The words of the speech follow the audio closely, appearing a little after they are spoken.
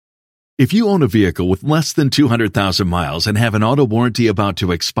If you own a vehicle with less than 200,000 miles and have an auto warranty about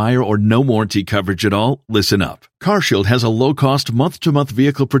to expire or no warranty coverage at all, listen up. CarShield has a low-cost month-to-month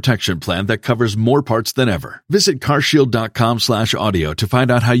vehicle protection plan that covers more parts than ever. Visit carshield.com/audio to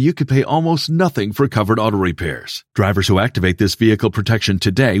find out how you could pay almost nothing for covered auto repairs. Drivers who activate this vehicle protection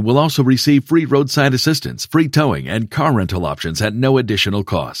today will also receive free roadside assistance, free towing, and car rental options at no additional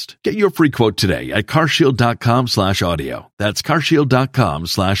cost. Get your free quote today at carshield.com/audio. That's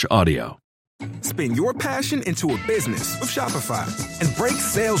carshield.com/audio. Spin your passion into a business with Shopify and break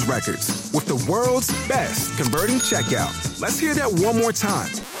sales records with the world's best converting checkout. Let's hear that one more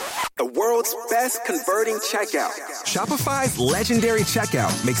time. The world's best converting checkout. Shopify's legendary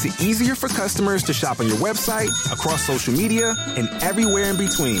checkout makes it easier for customers to shop on your website, across social media, and everywhere in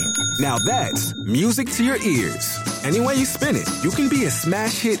between. Now that's music to your ears. Any way you spin it, you can be a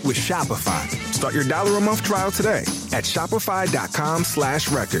smash hit with Shopify. Start your $1 a month trial today at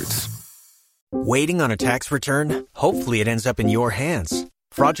shopify.com/records. Waiting on a tax return? Hopefully it ends up in your hands.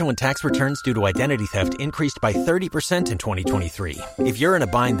 Fraudulent tax returns due to identity theft increased by 30% in 2023. If you're in a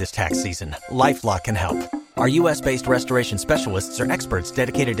bind this tax season, LifeLock can help. Our U.S.-based restoration specialists are experts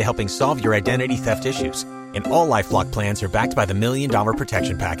dedicated to helping solve your identity theft issues. And all LifeLock plans are backed by the $1 Million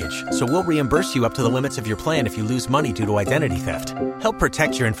Protection Package. So we'll reimburse you up to the limits of your plan if you lose money due to identity theft. Help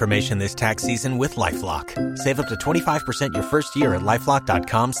protect your information this tax season with LifeLock. Save up to 25% your first year at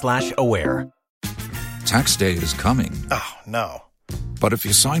LifeLock.com/aware. Tax day is coming. Oh, no. But if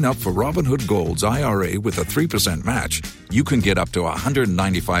you sign up for Robinhood Gold's IRA with a 3% match, you can get up to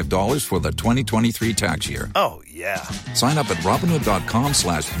 $195 for the 2023 tax year. Oh, yeah. Sign up at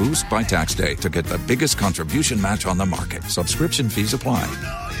Robinhood.com/boost by tax day to get the biggest contribution match on the market. Subscription fees apply.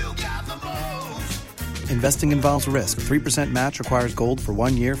 Investing involves risk. 3% match requires gold for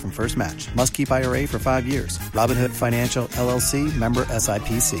 1 year from first match. Must keep IRA for 5 years. Robinhood Financial, LLC, member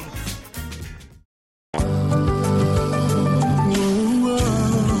SIPC.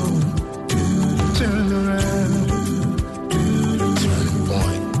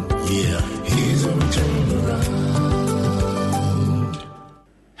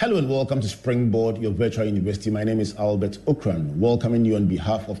 Hello and welcome to SpringBoard, your virtual university. My name is Albert Okran, welcoming you on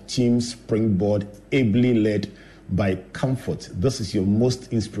behalf of Team SpringBoard, ably led by Comfort. This is your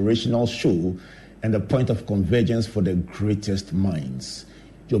most inspirational show and the point of convergence for the greatest minds.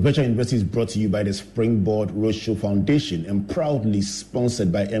 Your virtual university is brought to you by the SpringBoard Roadshow Foundation and proudly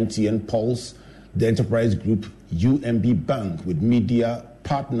sponsored by MTN Pulse, the Enterprise Group, UMB Bank, with media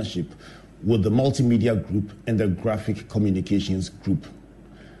partnership with the Multimedia Group and the Graphic Communications Group.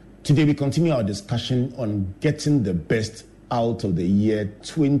 Today we continue our discussion on getting the best out of the year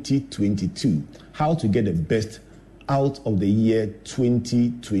 2022. How to get the best out of the year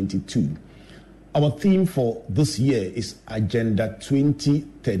 2022. Our theme for this year is Agenda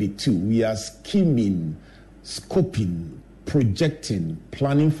 2032. We are scheming, scoping, projecting,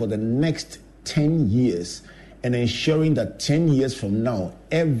 planning for the next 10 years and ensuring that 10 years from now,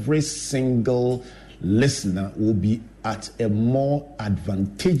 every single listener will be at a more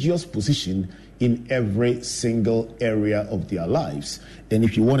advantageous position in every single area of their lives. And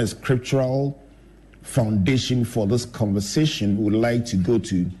if you want a scriptural foundation for this conversation, we would like to go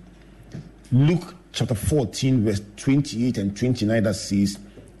to Luke chapter 14, verse 28 and 29 that says,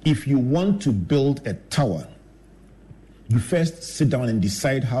 if you want to build a tower, you first sit down and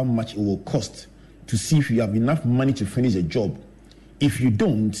decide how much it will cost to see if you have enough money to finish the job. If you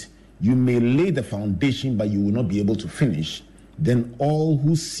don't, you may lay the foundation, but you will not be able to finish. Then all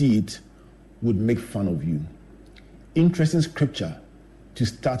who see it would make fun of you. Interesting scripture to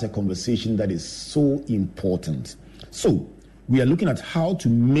start a conversation that is so important. So, we are looking at how to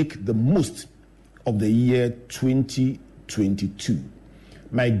make the most of the year 2022.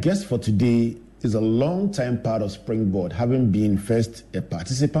 My guest for today is a long-time part of SpringBoard, having been first a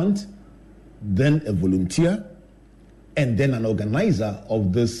participant, then a volunteer, and then an organizer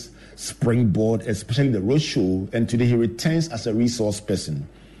of this SpringBoard, especially the roadshow, and today he returns as a resource person.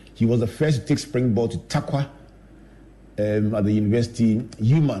 He was the first to take SpringBoard to Takwa at the university,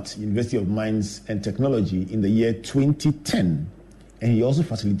 UMAT, University of Mines and Technology, in the year 2010. And he also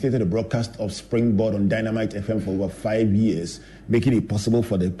facilitated the broadcast of SpringBoard on Dynamite FM for over 5 years, making it possible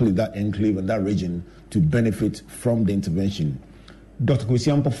for the people in that enclave and that region to benefit from the intervention. Dr.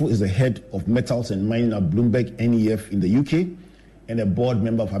 Kwesi Ampofo is the head of metals and mining at Bloomberg NEF in the UK and a board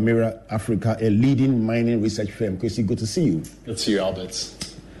member of Amira Africa, a leading mining research firm. Kwesi, good to see you. Good to see you, Albert.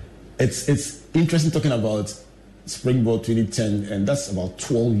 It's interesting talking about SpringBoard 2010, and that's about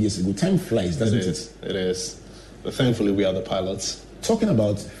 12 years ago. Time flies, doesn't it? It is. But thankfully, we are the pilots. Talking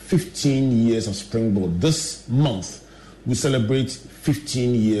about 15 years of SpringBoard, this month we celebrate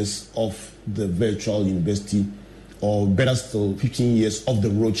 15 years of the virtual university, or better still, 15 years of the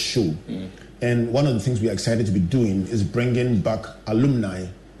road show. And one of the things we are excited to be doing is bringing back alumni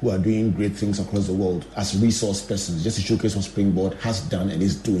who are doing great things across the world as resource persons, just to showcase what SpringBoard has done and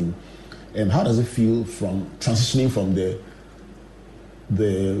is doing. How does it feel from transitioning from the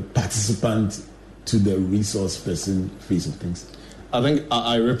participant to the resource person phase of things? I think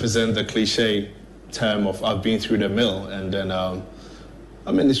I represent the cliche term of I've been through the mill, and then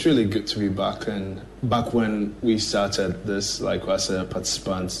it's really good to be back. And back when we started this, like as a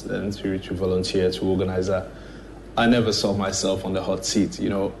participant and to volunteer, to organizer, I never saw myself on the hot seat.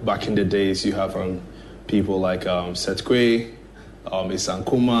 Back in the days, you have people like Seth Gray, Isan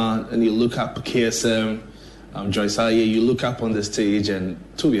Kuma, and you look up KSM, Joyce Aye, you look up on the stage, and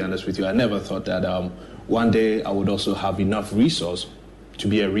to be honest with you, I never thought that one day I would also have enough resource to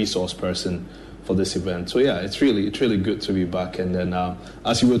be a resource person for this event. So yeah, it's really good to be back. And then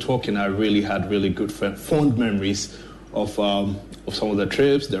as you were talking, I really had really good fond memories of some of the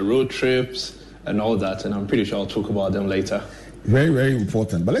trips, the road trips, and all that, and I'm pretty sure I'll talk about them later. Very, very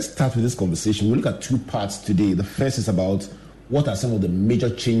important. But let's start with this conversation. We'll look at two parts today. The first is about what are some of the major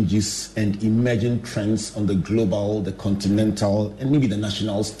changes and emerging trends on the global, the continental, and maybe the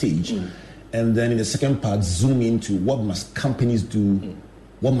national stage. And then in the second part, zoom into what must companies do,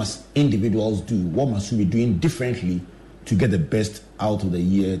 what must individuals do, what must we be doing differently to get the best out of the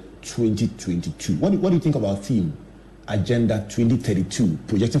year 2022. What do you think about theme? Agenda 2032,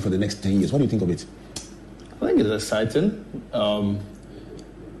 projecting for the next 10 years. What do you think of it? I think it's exciting.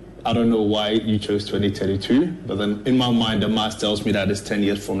 I don't know why you chose 2032, but then in my mind, the math tells me that it's 10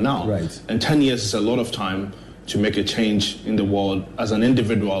 years from now. Right. And 10 years is a lot of time to make a change in the world as an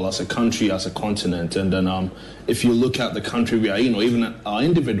individual, as a country, as a continent. And then if you look at the country we are in, or even our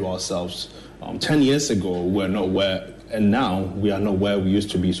individual selves, 10 years ago, we're not where, and now we are not where we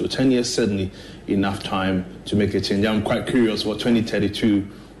used to be. So 10 years, certainly enough time to make a change. I'm quite curious what 2032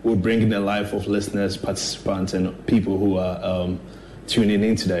 will bring in the life of listeners, participants, and people who are tuning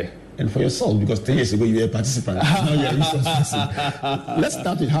in today. And for yourself, because 10 years ago you were a participant, now you're a resource person. Let's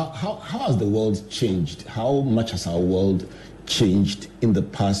start with how has the world changed? How much has our world changed in the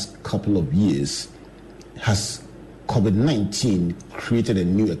past couple of years? Has COVID-19 created a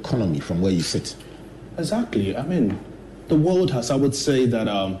new economy from where you sit? Exactly. The world has, I would say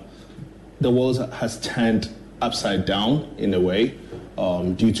that the world has turned upside down in a way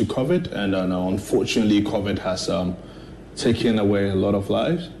due to COVID. And unfortunately, COVID has taken away a lot of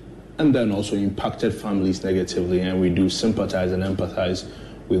lives and then also impacted families negatively. And we do sympathize and empathize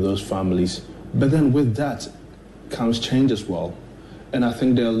with those families. But then with that comes change as well. And I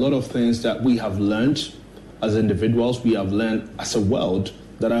think there are a lot of things that we have learned as individuals, we have learned as a world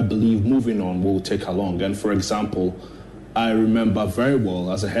that I believe moving on will take along. And for example, I remember very well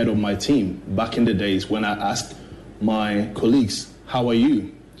as a head of my team back in the days when I asked my colleagues, how are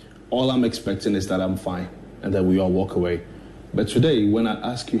you? All I'm expecting is that I'm fine and that we all walk away. But today, when I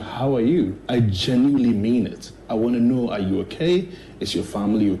ask you, how are you? I genuinely mean it. I want to know, are you okay? Is your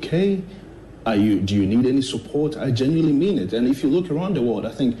family okay? Do you need any support? I genuinely mean it. And if you look around the world,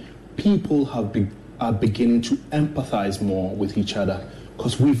 I think people are beginning to empathize more with each other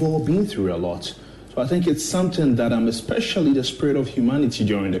because we've all been through a lot. So I think it's something that especially the spirit of humanity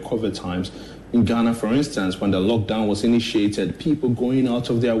during the COVID times. In Ghana, for instance, when the lockdown was initiated, people going out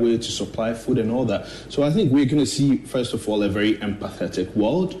of their way to supply food and all that. So I think we're going to see, first of all, a very empathetic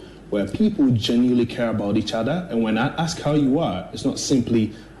world where people genuinely care about each other. And when I ask how you are, it's not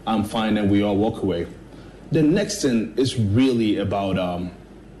simply, I'm fine and we all walk away. The next thing is really about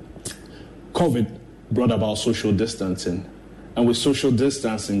COVID brought about social distancing. And with social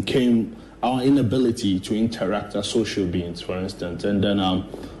distancing came our inability to interact as social beings, for instance. And then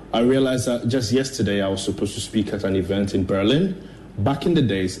I realized that just yesterday I was supposed to speak at an event in Berlin. Back in the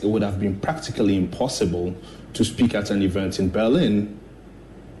days, it would have been practically impossible to speak at an event in Berlin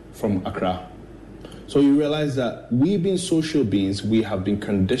from Accra. So you realize that we being social beings, we have been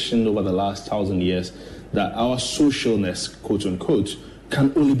conditioned over the last 1,000 years that our socialness, quote unquote,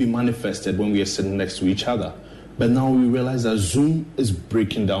 can only be manifested when we are sitting next to each other. But now we realize that Zoom is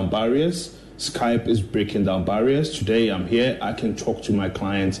breaking down barriers. Skype is breaking down barriers. Today I'm here, I can talk to my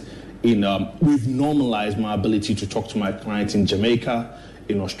client we've normalized my ability to talk to my clients in Jamaica,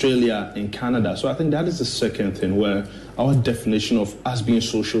 in Australia, in Canada. So I think that is the second thing where our definition of us being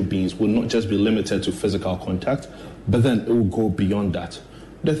social beings will not just be limited to physical contact, but then it will go beyond that.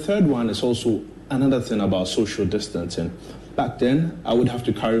 The third one is also another thing about social distancing. Back then, I would have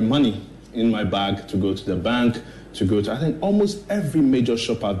to carry money in my bag to go to the bank, to go to, I think, almost every major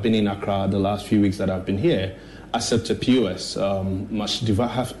shop I've been in Accra the last few weeks that I've been here. accept a POS,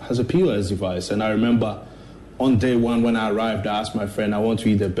 has a POS device. And I remember on day one when I arrived, I asked my friend, I want to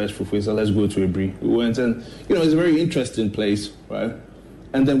eat the best fufu, so let's go to Ebri. We went and, it's a very interesting place, right?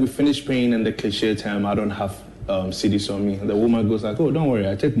 And then we finished paying in the cliche term, I don't have CDs on me. And the woman goes like, oh, don't worry,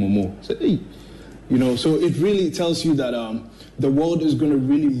 I take Momo. I said, hey. So it really tells you that the world is going to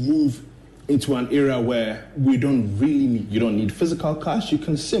really move into an era where you don't need physical cash. You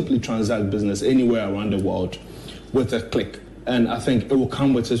can simply transact business anywhere around the world with a click. And I think it will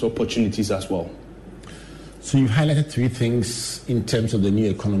come with its opportunities as well. So you've highlighted three things in terms of the new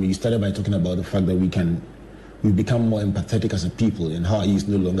economy. You started by talking about the fact that we've become more empathetic as a people, and how is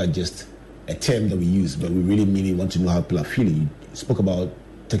no longer just a term that we use, but we really mean want to know how people are feeling. You spoke about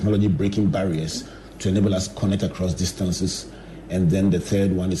technology breaking barriers to enable us to connect across distances. And then the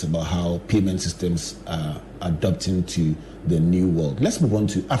third one is about how payment systems are adapting to the new world. Let's move on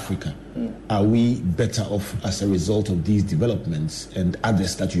to Africa. Are we better off as a result of these developments and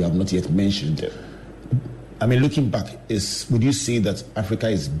others that you have not yet mentioned? Yeah. I mean, looking back, would you say that Africa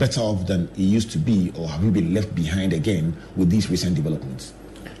is better off than it used to be, or have we been left behind again with these recent developments?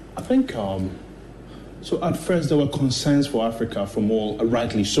 I think, so at first there were concerns for Africa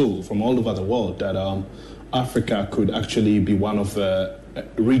rightly so, from all over the world, that Africa could actually be one of the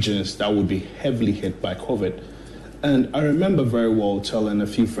regions that would be heavily hit by COVID. And I remember very well telling a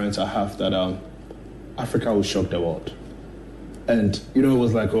few friends I have that Africa will shock the world. And, it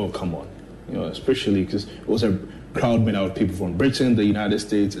was like, oh, come on. Especially because it was a crowd made out of people from Britain, the United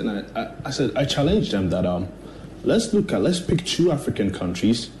States, and I said, I challenged them that let's pick 2 African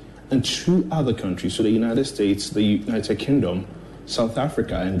countries and 2 other countries, so the United States, the United Kingdom, South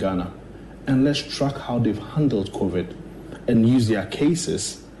Africa, and Ghana, and let's track how they've handled COVID and use their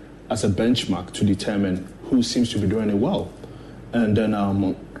cases as a benchmark to determine who seems to be doing it well. And then,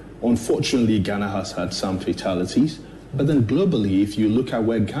 unfortunately, Ghana has had some fatalities. But then globally, if you look at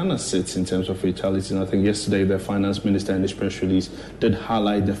where Ghana sits in terms of fatalities, and I think yesterday the finance minister in his press release did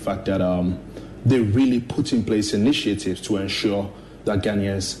highlight the fact that they really put in place initiatives to ensure that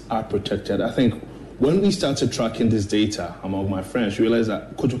Ghanaians are protected. I think when we started tracking this data among my friends, we realized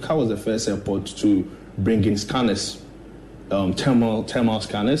that Kotoka was the first airport to bring in scanners, thermal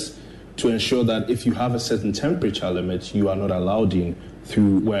scanners, to ensure that if you have a certain temperature limit, you are not allowed in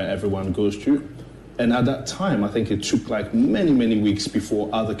through where everyone goes through. And at that time, I think it took like many, many weeks before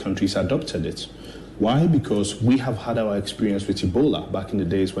other countries adopted it. Why? Because we have had our experience with Ebola back in the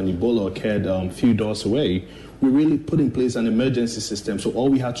days when Ebola occurred a few doors away. We really put in place an emergency system, so all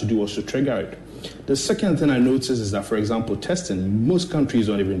we had to do was to trigger it. The second thing I noticed is that, for example, testing. Most countries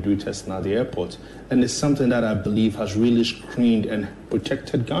don't even do testing at the airport. And it's something that I believe has really screened and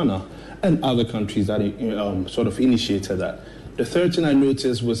protected Ghana and other countries that sort of initiated that. The third thing I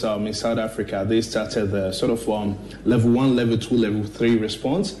noticed was in South Africa, they started the sort of level 1, level 2, level 3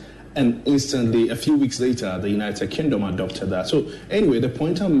 response. And instantly, a few weeks later, the United Kingdom adopted that. So anyway, the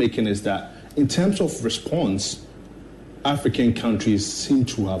point I'm making is that in terms of response, African countries seem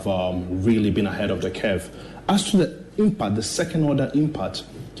to have really been ahead of the curve. As to the impact, the second order impact,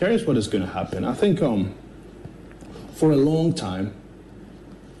 here's what is going to happen. I think for a long time,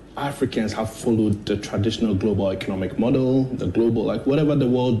 Africans have followed the traditional global economic model, the global, like whatever the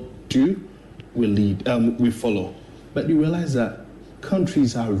world do, we follow. But you realize that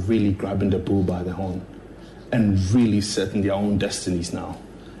countries are really grabbing the bull by the horn and really setting their own destinies now.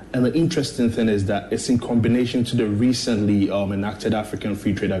 And the interesting thing is that it's in combination to the recently enacted African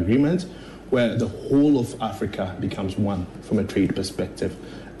Free Trade Agreement, where the whole of Africa becomes one from a trade perspective.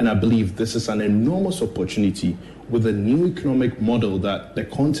 And I believe this is an enormous opportunity with a new economic model that the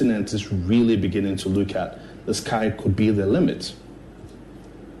continent is really beginning to look at. The sky could be the limit.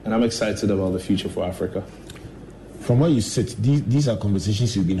 And I'm excited about the future for Africa. From where you sit, these are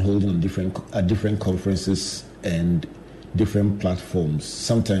conversations you've been holding on at different conferences and different platforms.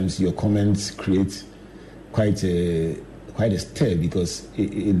 Sometimes your comments create quite a stir because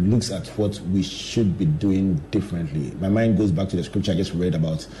it looks at what we should be doing differently. My mind goes back to the scripture I just read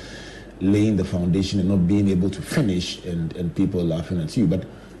about laying the foundation and not being able to finish and people laughing at you. But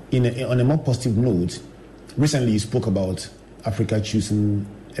on a more positive note, recently you spoke about Africa choosing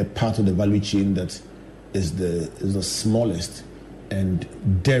a part of the value chain that is the smallest and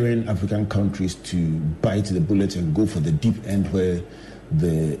daring African countries to bite the bullet and go for the deep end where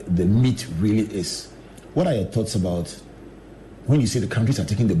the meat really is. What are your thoughts about when you say the countries are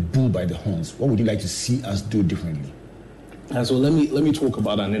taking the bull by the horns? What would you like to see us do differently? So let me talk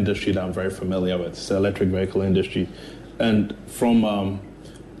about an industry that I'm very familiar with. It's the electric vehicle industry. And from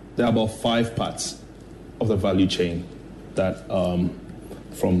there are about 5 parts of the value chain that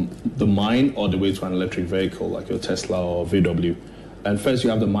from the mine all the way to an electric vehicle like your Tesla or VW. And first you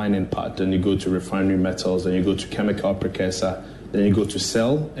have the mining part, then you go to refinery metals, then you go to chemical precursor, then you go to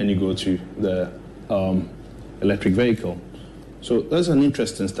cell, and you go to the electric vehicle. So there's an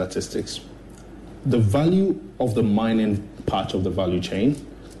interesting statistics. The value of the mining part of the value chain,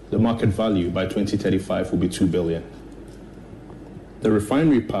 the market value by 2035 will be 2 billion. The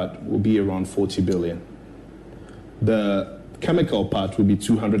refinery part will be around 40 billion. The chemical part will be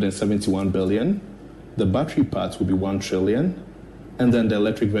 271 billion. The battery part will be 1 trillion. And then the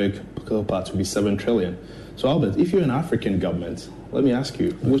electric vehicle part will be 7 trillion. So Albert, if you're an African government, let me ask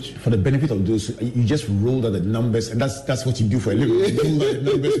you, which... For the benefit of those, you just rolled out the numbers, and that's what you do for a living. You roll out the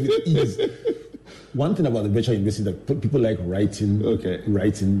numbers with ease. One thing about the virtual investing that people like writing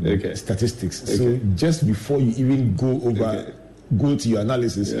statistics. Okay. So just before you even go to your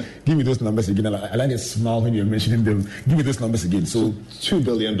analysis, give me those numbers again. I like a smile when you're mentioning them. Give me those numbers again. So $2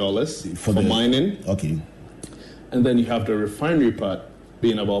 billion for mining. Okay. And then you have the refinery part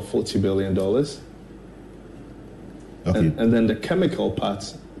being about $40 billion. Okay. And then the chemical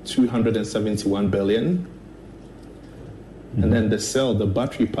part, 271 billion. Mm-hmm. And then the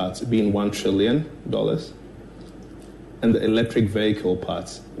battery part being $1 trillion. And the electric vehicle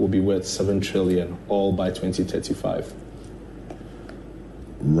part will be worth 7 trillion, all by 2035.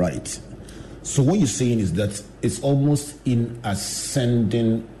 Right. So what you're saying is that it's almost in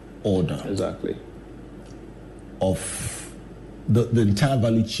ascending order. Exactly. Of the entire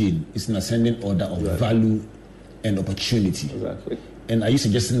value chain is in ascending order of value and opportunity. Exactly. And are you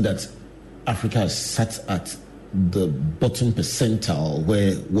suggesting that Africa has sat at the bottom percentile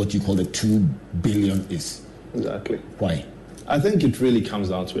where what you call the 2 billion is? Exactly. Why? I think it really comes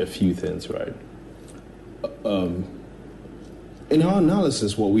down to a few things, right? In our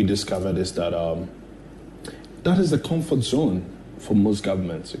analysis, what we discovered is that that is the comfort zone for most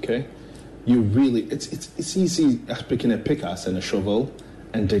governments, okay? It's easy as picking a pickaxe and a shovel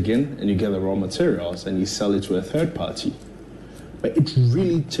and digging, and you get the raw materials and you sell it to a third party. But it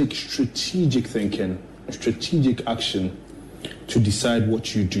really takes strategic thinking, strategic action to decide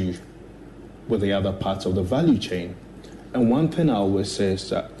what you do with the other parts of the value chain. And one thing I always say is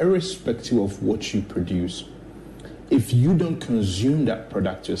that irrespective of what you produce, if you don't consume that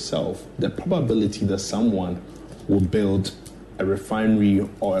product yourself, the probability that someone will build a refinery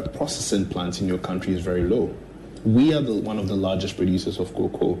or a processing plant in your country is very low. We are one of the largest producers of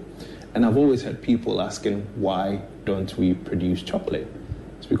cocoa. And I've always had people asking, why don't we produce chocolate?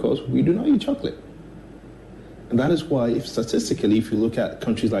 It's because we do not eat chocolate. And that is why, statistically, if you look at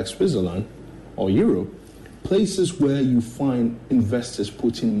countries like Switzerland or Europe, places where you find investors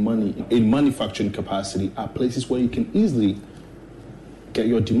putting money in manufacturing capacity are places where you can easily get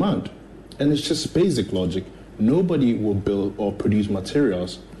your demand. And it's just basic logic. Nobody will build or produce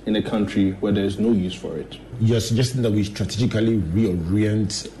materials in a country where there's no use for it. You're suggesting that we strategically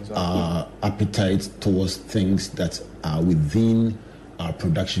reorient our appetite towards things that are within our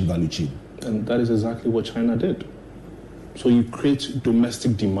production value chain. And that is exactly what China did. So you create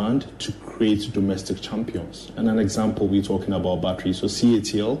domestic demand to create domestic champions. And an example, we're talking about batteries. So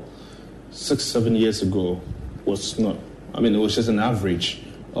CATL, 6-7 years ago, was not, it was just an average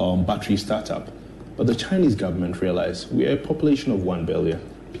battery startup. But the Chinese government realized we are a population of 1 billion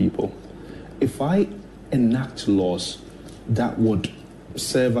people. If I enact laws that would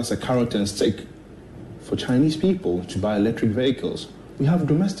serve as a carrot and stick for Chinese people to buy electric vehicles, we have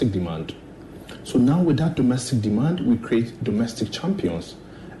domestic demand. So now with that domestic demand, we create domestic champions.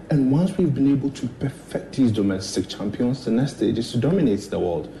 And once we've been able to perfect these domestic champions, the next stage is to dominate the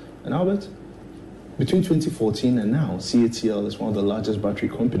world. And Albert, between 2014 and now, CATL is one of the largest battery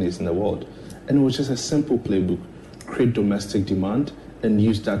companies in the world. And it was just a simple playbook: create domestic demand and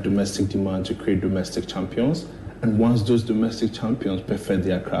use that domestic demand to create domestic champions. And once those domestic champions perfect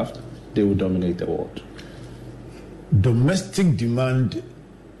their craft, they will dominate the world. Domestic demand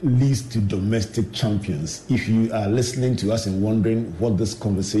leads to domestic champions. If you are listening to us and wondering what this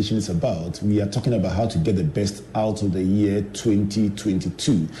conversation is about, we are talking about how to get the best out of the year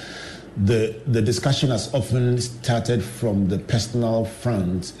 2022. The discussion has often started from the personal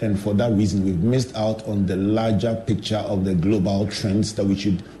front, and for that reason we've missed out on the larger picture of the global trends that we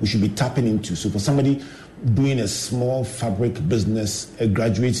should be tapping into. So for somebody doing a small fabric business, a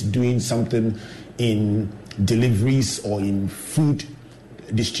graduate doing something in deliveries or in food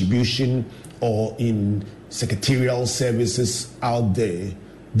distribution or in secretarial services out there,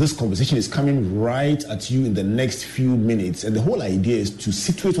 this conversation is coming right at you in the next few minutes. And the whole idea is to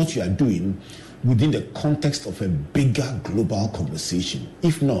situate what you are doing within the context of a bigger global conversation.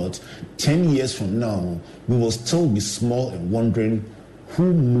 If not, 10 years from now, we will still be small and wondering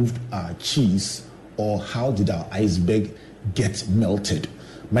who moved our cheese, or how did our iceberg get melted?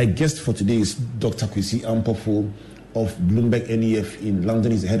 My guest for today is Dr. Kwesi Ampofo of Bloomberg NEF in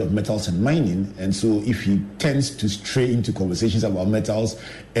London. He's the head of metals and mining, and so if he tends to stray into conversations about metals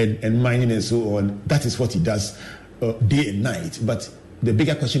and mining and so on, that is what he does day and night. But the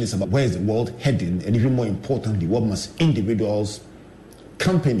bigger question is about where is the world heading, and even more importantly, what must individuals,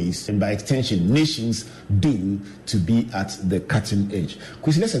 companies, and by extension nations do to be at the cutting edge?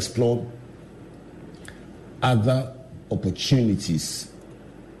 Kwesi, let's explore other opportunities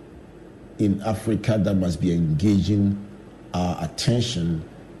in Africa that must be engaging our attention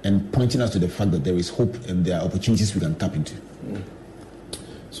and pointing us to the fact that there is hope and there are opportunities we can tap into.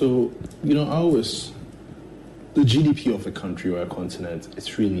 So, the GDP of a country or a continent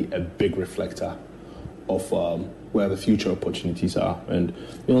is really a big reflector of where the future opportunities are. And,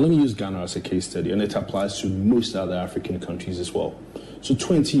 let me use Ghana as a case study, and it applies to most other African countries as well. So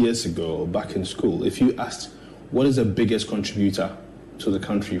 20 years ago, back in school, if you asked what is the biggest contributor to the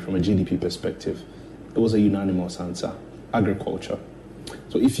country from a GDP perspective, it was a unanimous answer: agriculture.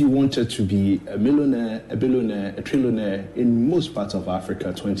 So if you wanted to be a millionaire, a billionaire, a trillionaire in most parts of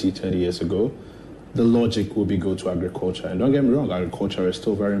Africa 20, 30 years ago, the logic would be go to agriculture. And don't get me wrong, agriculture is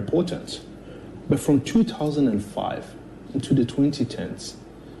still very important. But from 2005 into the 2010s,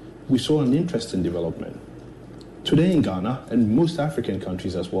 we saw an interesting development. Today in Ghana, and most African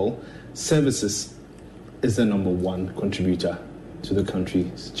countries as well, services is the number one contributor to the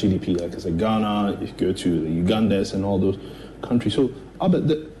country's GDP. Like I said, Ghana, if you go to the Ugandas and all those countries. So,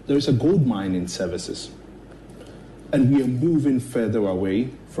 Albert, there is a gold mine in services. And we are moving further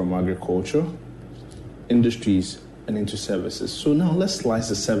away from agriculture, industries, and into services. So now let's slice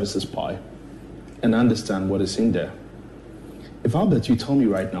the services pie and understand what is in there. If, Albert, you tell me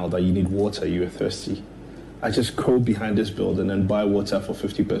right now that you need water, you are thirsty, I just go behind this building and buy water for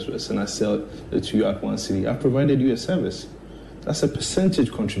 50 pesos and I sell it to you at 1 cedi. I provided you a service. That's a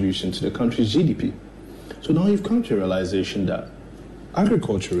percentage contribution to the country's GDP. So now you've come to a realization that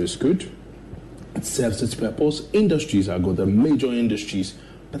agriculture is good, it serves its purpose, industries are good, the major industries,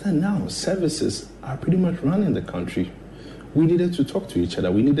 but then now services are pretty much running the country. We needed to talk to each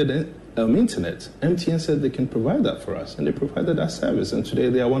other. We needed internet. MTN said they can provide that for us, and they provided that service. And today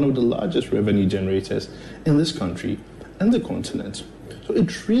they are one of the largest revenue generators in this country and the continent. So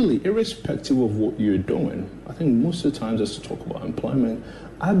it's really, irrespective of what you're doing, I think most of the time just to talk about employment,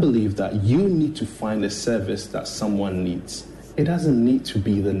 I believe that you need to find a service that someone needs. It doesn't need to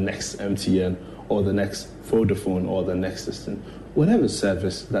be the next MTN or the next Vodafone or the next system. Whatever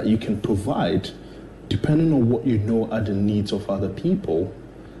service that you can provide, depending on what you know are the needs of other people,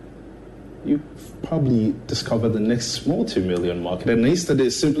 you probably discover the next multi-million market. And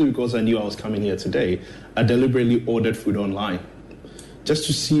yesterday, simply because I knew I was coming here today, I deliberately ordered food online just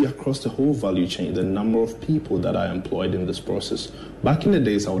to see across the whole value chain the number of people that are employed in this process. Back in the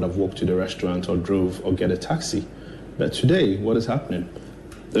days, I would have walked to the restaurant or drove or get a taxi. But today, what is happening?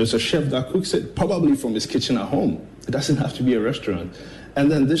 There's a chef that cooks it probably from his kitchen at home. It doesn't have to be a restaurant.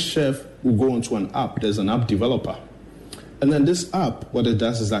 And then this chef will go onto an app. There's an app developer. And then this app, what it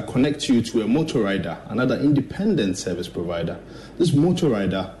does is that connects you to a motor rider, another independent service provider. This motor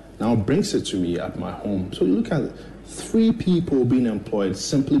rider now brings it to me at my home. So you look at 3 people being employed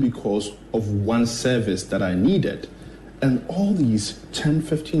simply because of one service that I needed. And all these 10,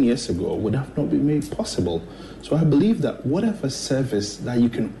 15 years ago would have not been made possible. So I believe that whatever service that you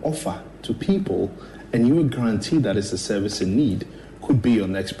can offer to people and you are guaranteed that it's a service in need could be your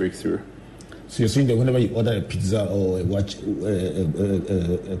next breakthrough. So you're saying that whenever you order a pizza or a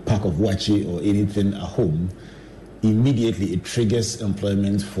pack of wachi or anything at home, immediately it triggers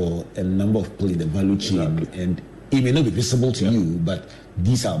employment for a number of people in the value chain. Exactly. And it may not be visible to you, but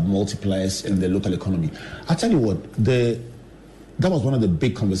these are multipliers in the local economy. I'll tell you what, that was one of the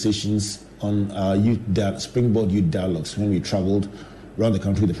big conversations on our SpringBoard Youth Dialogues when we traveled around the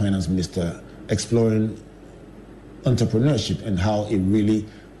country with the finance minister, exploring entrepreneurship and how it really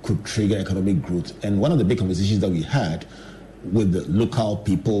could trigger economic growth. And one of the big conversations that we had with the local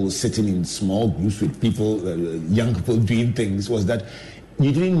people sitting in small groups with people, young people doing things, was that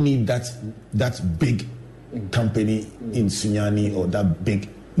you didn't need that big company in Sunyani or that big.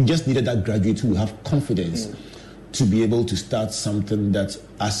 You just needed that graduate who have confidence to be able to start something that,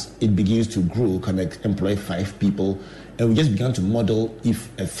 as it begins to grow, can employ 5 people. And we just began to model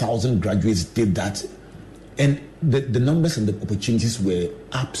if 1,000 graduates did that. And the numbers and the opportunities were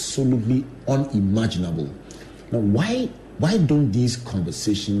absolutely unimaginable. Now, why don't these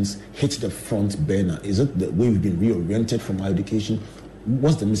conversations hit the front burner? Is it the way we've been reoriented from our education?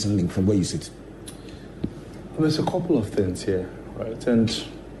 What's the missing link from where you sit? There's a couple of things here. right? And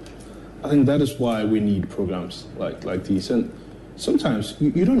I think that is why we need programs like these. And sometimes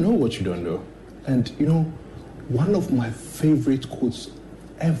you don't know what you don't know. And, one of my favorite quotes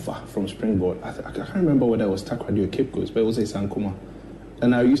ever from SpringBoard, I can't remember whether it was Takrady or Cape Coast, but it was a Sankuma.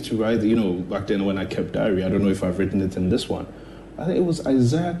 And I used to write, back then when I kept diary, I don't know if I've written it in this one. I think it was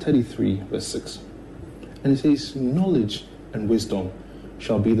Isaiah 33, verse 6. And it says, knowledge and wisdom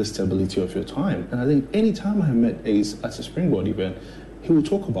shall be the stability of your time. And I think any time I met Ace at a SpringBoard event, he would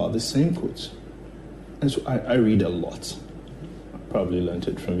talk about the same quotes. And so I read a lot. I probably learned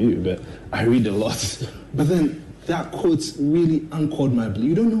it from you, but I read a lot. But then that quote really anchored my belief.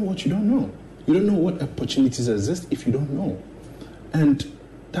 You don't know what you don't know. You don't know what opportunities exist if you don't know. And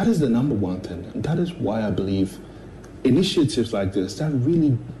that is the number one thing. And that is why I believe initiatives like this that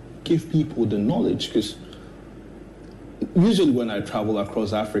really give people the knowledge. Because usually when I travel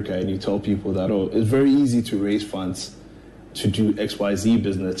across Africa and you tell people that, it's very easy to raise funds to do XYZ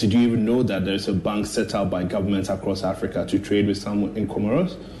business. Did you even know that there's a bank set up by governments across Africa to trade with someone in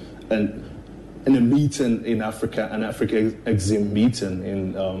Comoros? And in a meeting in Africa, an Africa Exim meeting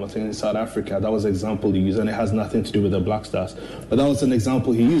in, I think in South Africa, that was an example he used, and it has nothing to do with the Black Stars. But that was an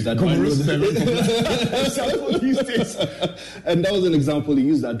example he used. And that was an example he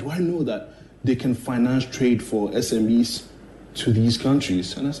used. That do I know that they can finance trade for SMEs to these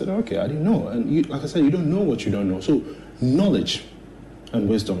countries? And I said, okay, I didn't know. And like I said, you don't know what you don't know. So knowledge and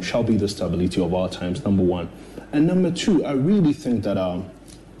wisdom shall be the stability of our times, number one. And number two, I really think that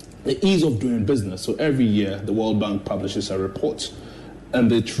the ease of doing business. So every year, the World Bank publishes a report,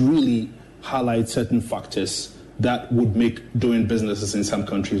 and it really highlights certain factors that would make doing businesses in some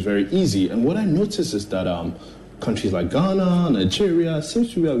countries very easy. And what I notice is that countries like Ghana, Nigeria,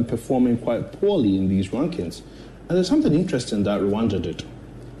 seems to be performing quite poorly in these rankings. And there's something interesting that Rwanda did.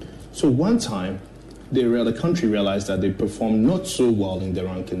 So one time, the country realized that they performed not so well in the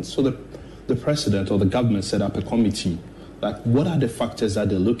rankings. So the president or the government set up a committee. Like, what are the factors that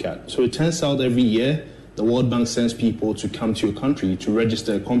they look at? So it turns out every year, the World Bank sends people to come to your country to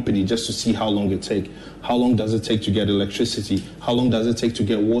register a company just to see how long it takes. How long does it take to get electricity? How long does it take to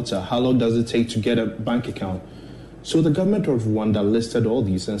get water? How long does it take to get a bank account? So the government of Rwanda listed all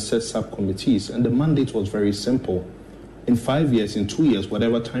these and set subcommittees, and the mandate was very simple. In 5 years, in 2 years,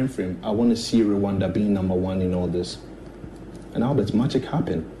 whatever time frame, I want to see Rwanda being number one in all this. And Albert, magic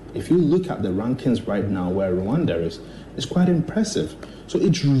happened. If you look at the rankings right now where Rwanda is, it's quite impressive. So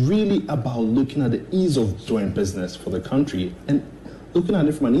it's really about looking at the ease of doing business for the country and looking at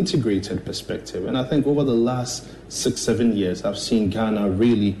it from an integrated perspective. And I think over the last 6-7 years, I've seen Ghana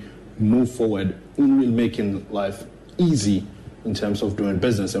really move forward in really making life easy in terms of doing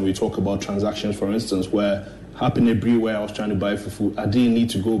business. And we talk about transactions, for instance, where happened everywhere I was trying to buy for food. I didn't need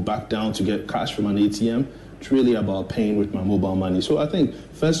to go back down to get cash from an ATM. It's really about paying with my mobile money. So I think,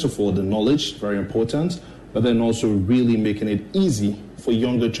 first of all, the knowledge, very important, but then also really making it easy for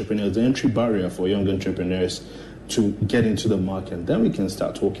young entrepreneurs, the entry barrier for young entrepreneurs to get into the market. Then we can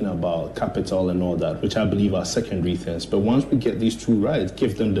start talking about capital and all that, which I believe are secondary things. But once we get these two right,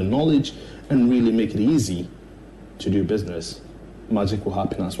 give them the knowledge and really make it easy to do business, magic will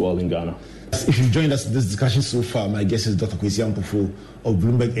happen as well in Ghana. If you've joined us in this discussion so far, my guest is Dr. Kwesi Ampofo of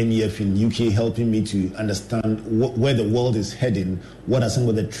Bloomberg NEF in UK, helping me to understand where the world is heading, what are some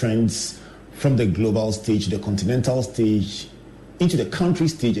of the trends from the global stage, the continental stage, into the country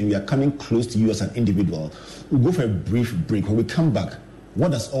stage, and we are coming close to you as an individual. We'll go for a brief break. When we come back,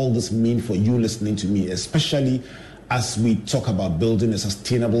 what does all this mean for you listening to me, especially as we talk about building a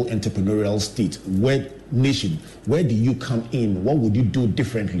sustainable entrepreneurial state? Where do you come in? What would you do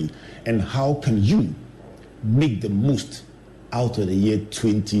differently? And how can you make the most out of the year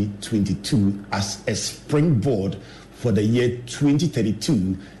 2022 as a springboard for the year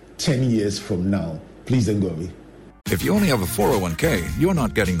 2032, 10 years from now? Please don't go away. If you only have a 401k, you're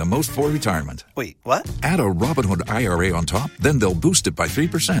not getting the most for retirement. Wait, what? Add a Robinhood IRA on top, then they'll boost it by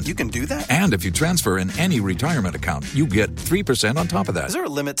 3%. You can do that? And if you transfer in any retirement account, you get 3% on top of that. Is there a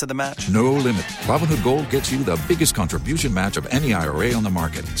limit to the match? No limit. Robinhood Gold gets you the biggest contribution match of any IRA on the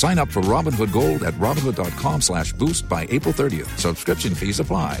market. Sign up for Robinhood Gold at Robinhood.com/boost by April 30th. Subscription fees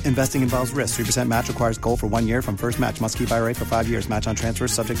apply. Investing involves risk. 3% match requires gold for 1 year from first match. Must keep IRA for 5 years. Match on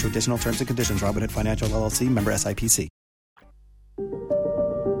transfers subject to additional terms and conditions. Robinhood Financial LLC, member SIPC.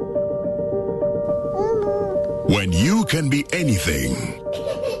 When you can be anything,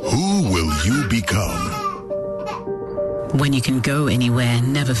 who will you become? When you can go anywhere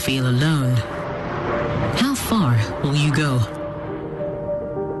and never feel alone, how far will you go?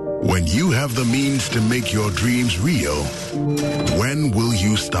 When you have the means to make your dreams real, when will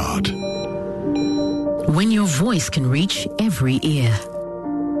you start? When your voice can reach every ear.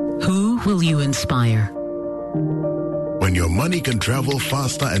 Who will you inspire? When your money can travel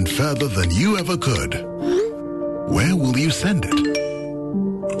faster and further than you ever could. Where will you send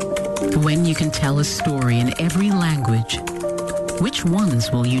it? When you can tell a story in every language. Which ones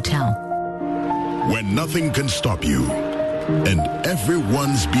will you tell? When nothing can stop you, and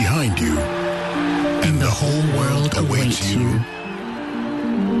everyone's behind you, and the whole world awaits you.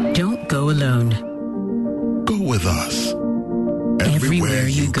 Don't go alone. Go with us. Everywhere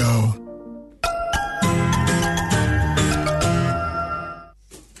you go.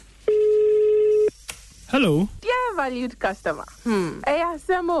 Hello. Dear valued customer.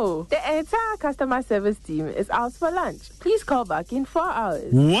 ASMO. The entire customer service team is out for lunch. Please call back in 4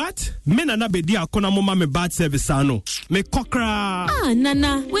 hours. What? Me nana bedi akona mama me bad service ano. Me kokra. Ah,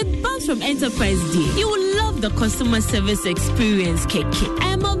 Nana, with Babs from Enterprise D, you will love the customer service experience, KK.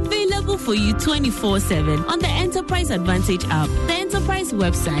 I am available for you 24/7 on the Enterprise Advantage app, the Enterprise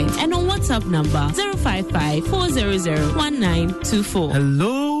website, and on WhatsApp number 055-400-1924.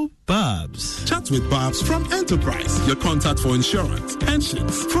 Hello, Babs. Chat with Babs from Enterprise, your contact for insurance,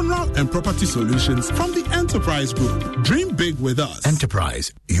 pensions, funeral and property solutions from the Enterprise Group. Dream big with us.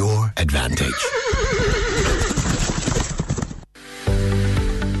 Enterprise, your advantage.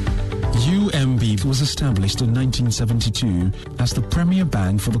 UMB was established in 1972 as the premier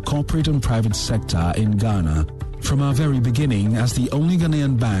bank for the corporate and private sector in Ghana. From our very beginning, as the only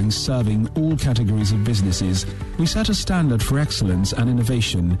Ghanaian bank serving all categories of businesses, we set a standard for excellence and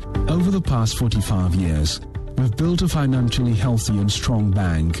innovation. Over the past 45 years, we've built a financially healthy and strong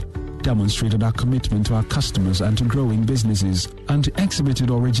bank, demonstrated our commitment to our customers and to growing businesses, and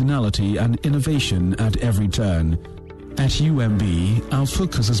exhibited originality and innovation at every turn. At UMB, our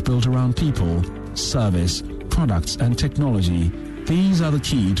focus is built around people, service, products, and technology. These are the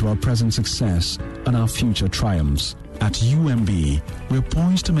key to our present success and our future triumphs. At UMB, we're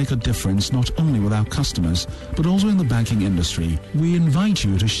poised to make a difference not only with our customers, but also in the banking industry. We invite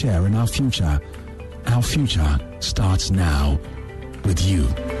you to share in our future. Our future starts now with you.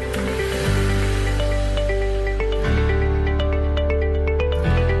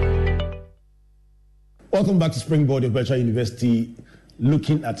 Welcome back to SpringBoard, your virtual university,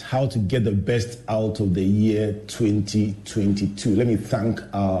 looking at how to get the best out of the year 2022. Let me thank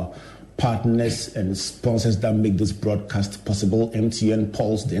our partners and sponsors that make this broadcast possible: MTN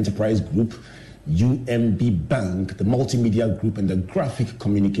Pulse, the Enterprise Group, UMB Bank, the Multimedia Group, and the Graphic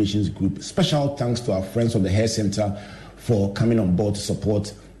Communications Group. Special thanks to our friends from the Hair Center for coming on board to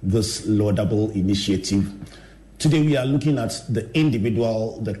support this laudable initiative. Today we are looking at the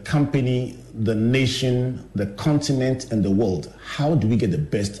individual, the company, the nation, the continent, and the world. How do we get the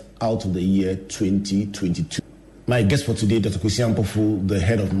best out of the year 2022? My guest for today, Dr. Kwesi Ampofu, the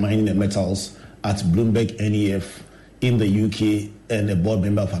head of mining and metals at Bloomberg NEF in the UK and a board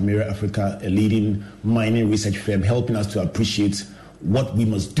member of Amira Africa, a leading mining research firm, helping us to appreciate what we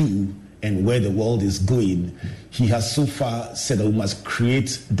must do and where the world is going. He has so far said that we must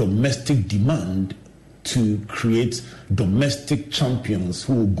create domestic demand to create domestic champions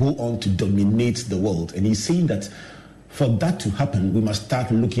who will go on to dominate the world. And he's saying that for that to happen, we must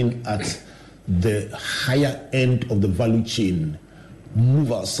start looking at the higher end of the value chain,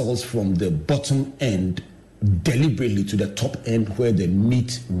 move ourselves from the bottom end deliberately to the top end where the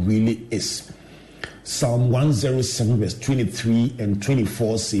meat really is. Psalm 107 verse 23 and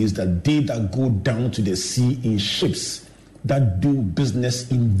 24 says that they that go down to the sea in ships, that do business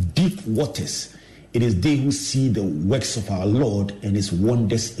in deep waters, it is they who see the works of our Lord and his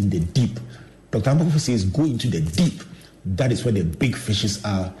wonders in the deep. Dr. Ampofu says, go into the deep. That is where the big fishes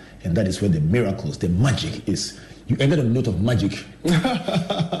are, and that is where the miracles, the magic is. You ended on a note of magic.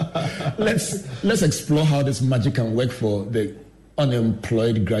 Let's explore how this magic can work for the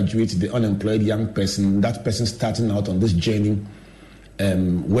unemployed graduate, the unemployed young person, that person starting out on this journey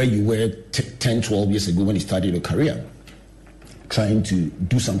where you were 10, 12 years ago when you started your career, trying to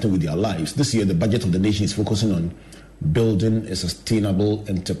do something with their lives. This year, the budget of the nation is focusing on building a sustainable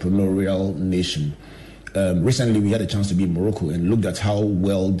entrepreneurial nation. Recently, we had a chance to be in Morocco and looked at how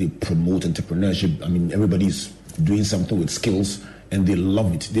well they promote entrepreneurship. I mean, everybody's doing something with skills and they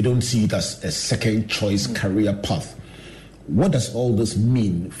love it. They don't see it as a second choice career path. What does all this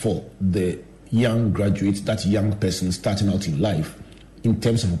mean for the young graduate, that young person starting out in life, in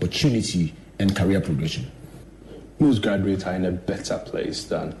terms of opportunity and career progression? Most graduates are in a better place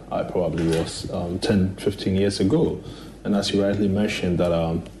than I probably was 10, 15 years ago. And as you rightly mentioned,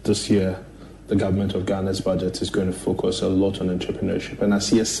 that this year, the government of Ghana's budget is going to focus a lot on entrepreneurship. And I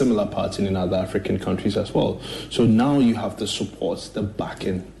see a similar pattern in other African countries as well. So now you have the support, the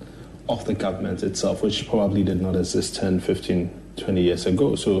backing of the government itself, which probably did not exist 10, 15, 20 years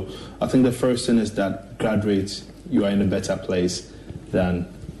ago. So I think the first thing is that graduates, you are in a better place than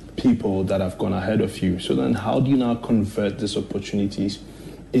people that have gone ahead of you. So then how do you now convert these opportunities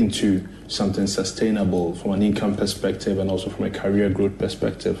into something sustainable from an income perspective and also from a career growth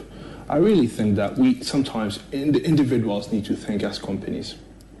perspective? I really think that we sometimes, the individuals need to think as companies.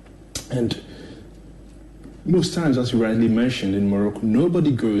 And most times, as you rightly mentioned, in Morocco,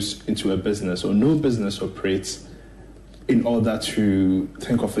 nobody goes into a business or no business operates in order to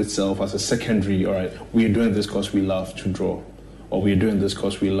think of itself as a secondary, all right, we are doing this because we love to draw, or we are doing this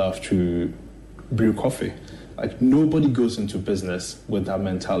because we love to brew coffee. Like, nobody goes into business with that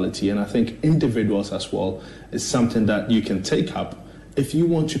mentality. And I think individuals as well is something that you can take up if you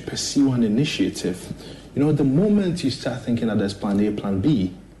want to pursue an initiative. You know, the moment you start thinking that there's plan A, plan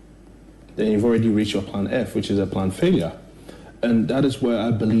B, then you've already reached your plan F, which is a plan failure. And that is where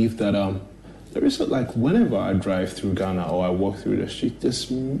I believe that there is, like, whenever I drive through Ghana or I walk through the street,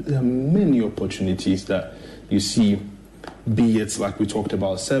 there are many opportunities that you see, be it, like we talked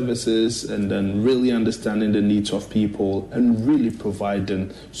about, services, and then really understanding the needs of people and really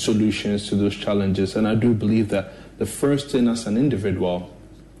providing solutions to those challenges. And I do believe that the first thing as an individual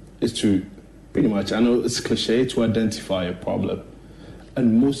is to pretty much, I know it's cliche, to identify a problem.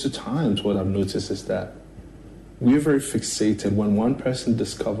 And most of the times what I've noticed is that we're very fixated when one person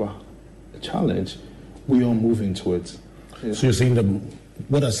discovers a challenge, we all move into it. Yeah. So you're saying that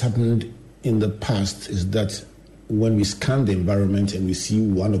what has happened in the past is that when we scan the environment and we see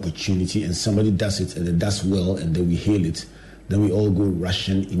one opportunity and somebody does it and it does well and then we hail it, then we all go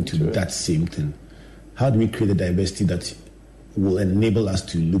rushing into that same thing. How do we create a diversity that will enable us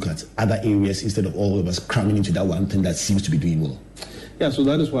to look at other areas instead of all of us cramming into that one thing that seems to be doing well? Yeah, so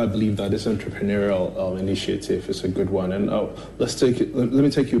that is why I believe that this entrepreneurial initiative is a good one. And let me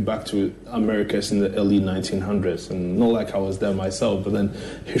take you back to Americas in the early 1900s. And not like I was there myself, but then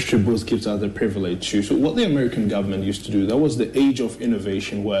history books gives us the privilege to. So what the American government used to do, that was the age of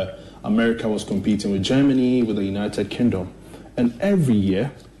innovation where America was competing with Germany, with the United Kingdom. And every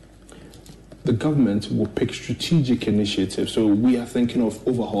year, the government will pick strategic initiatives. So we are thinking of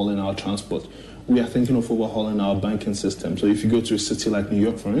overhauling our transport. We are thinking of overhauling our banking system. So if you go to a city like New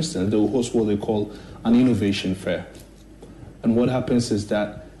York, for instance, they will host what they call an innovation fair. And what happens is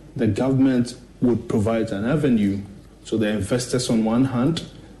that the government would provide an avenue. So there are investors on one hand,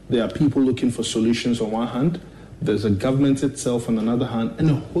 there are people looking for solutions on one hand, there's a government itself on another hand, and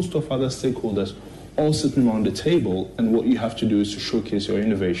a host of other stakeholders all sitting around the table, and what you have to do is to showcase your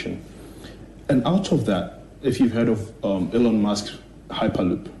innovation. And out of that, if you've heard of Elon Musk's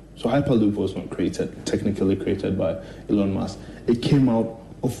Hyperloop, so Hyperloop was not technically created by Elon Musk. It came out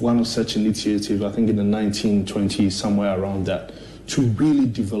of one of such initiatives, I think in the 1920s, somewhere around that, to really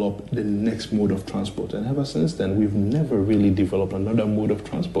develop the next mode of transport. And ever since then, we've never really developed another mode of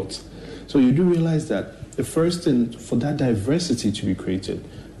transport. So you do realize that the first thing, for that diversity to be created,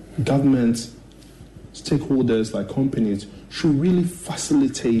 governments, stakeholders like companies should really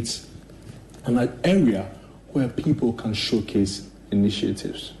facilitate an area where people can showcase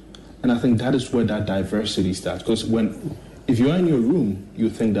initiatives. And I think that is where that diversity starts. Because if you're in your room,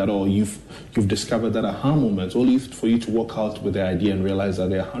 you think that, you've discovered that aha moment, only for you to walk out with the idea and realize that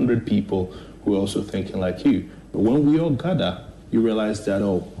there are 100 people who are also thinking like you. But when we all gather, you realize that,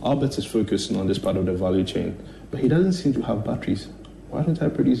 Albert is focusing on this part of the value chain, but he doesn't seem to have batteries. Why don't I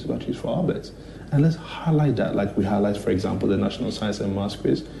produce batteries for Albert? And let's highlight that, like we highlight, for example, the National Science and Maths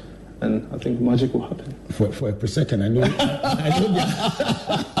quiz. And I think magic will happen. For a second, I know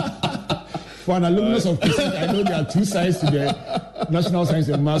for an alumnus of Present, I know there are two sides to the National Science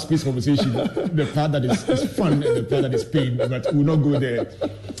and Maths quiz conversation. The part that is fun and the part that is pain, but we'll not go there.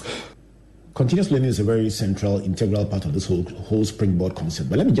 Continuous learning is a very central, integral part of this whole SpringBoard concept.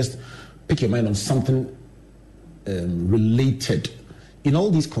 But let me just pick your mind on something related. In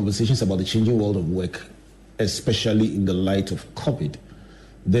all these conversations about the changing world of work, especially in the light of COVID,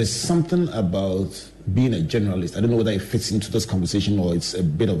 there's something about being a generalist. I don't know whether it fits into this conversation or it's a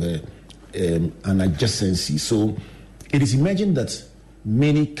bit of an adjacency. So it is imagined that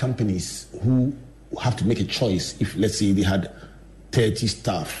many companies who have to make a choice, if let's say they had 30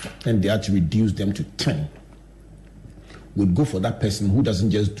 staff and they had to reduce them to 10, would go for that person who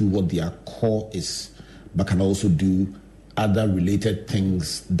doesn't just do what their core is, but can also do other related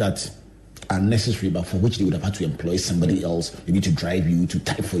things that are necessary, but for which they would have had to employ somebody else, maybe to drive you, to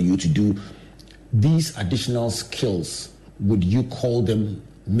type for you, to do these additional skills. Would you call them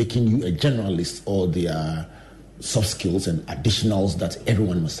making you a generalist, or they are soft skills and additionals that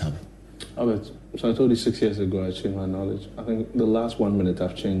everyone must have? Albert, so I told you 6 years ago I changed my knowledge. I think the last 1 minute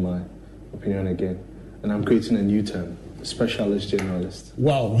I've changed opinion again. And I'm creating a new term, specialist journalist.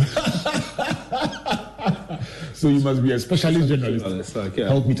 Wow. So you must be a specialist journalist. Like, yeah.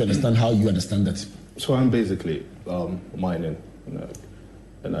 Help me to understand how you understand that. So I'm basically mining,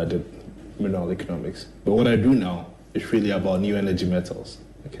 and I did mineral economics. But what I do now is really about new energy metals.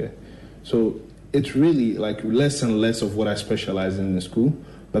 Okay, so it's really like less and less of what I specialize in school,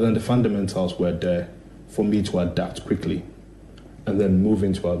 but then the fundamentals were there for me to adapt quickly and then move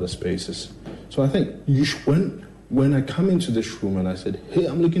into other spaces. So I think when I come into this room and I said, hey,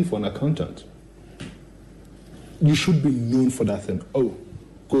 I'm looking for an accountant, you should be known for that thing. Oh,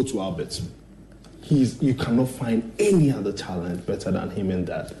 go to Albert. You cannot find any other talent better than him in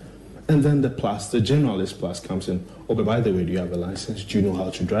that. And then the generalist plus comes in. Oh, but by the way, do you have a license? Do you know how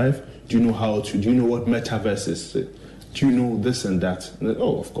to drive? Do you know what metaverse is? Do you know this and that? And then,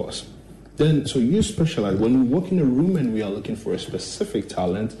 oh, of course. Then, so you specialize. When we walk in a room and we are looking for a specific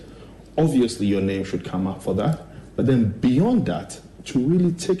talent, obviously your name should come up for that. But then beyond that, to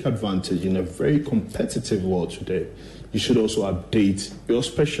really take advantage in a very competitive world today, you should also update your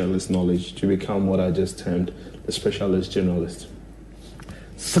specialist knowledge to become what I just termed the specialist journalist.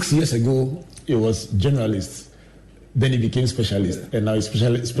 6 years ago, it was generalist. Then it became specialist, and now it's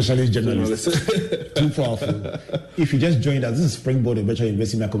specialist journalist. Too powerful. If you just joined us, this is SpringBoard, a virtual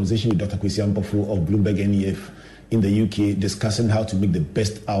investing, my conversation with Dr. Kwesi Ampofo of Bloomberg NEF in the UK, discussing how to make the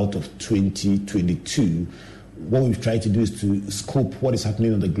best out of 2022. What we've tried to do is to scope what is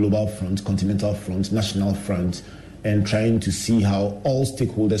happening on the global front, continental front, national front, and trying to see how all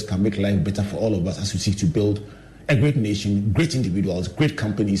stakeholders can make life better for all of us as we seek to build a great nation, great individuals, great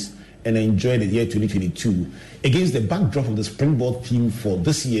companies, and enjoy the year 2022 against the backdrop of the SpringBoard theme for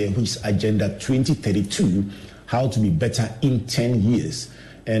this year, which is Agenda 2032, how to be better in 10 years.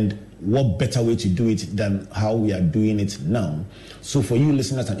 And what better way to do it than how we are doing it now? So for you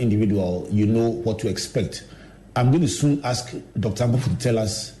listening as an individual, you know what to expect. I'm going to soon ask Dr. Ampofo to tell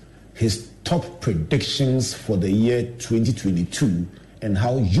us his top predictions for the year 2022 and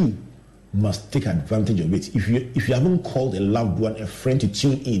how you must take advantage of it. If you haven't called a loved one, a friend to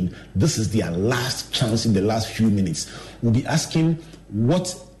tune in, this is their last chance in the last few minutes. We'll be asking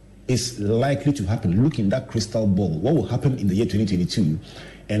what is likely to happen. Look in that crystal ball. What will happen in the year 2022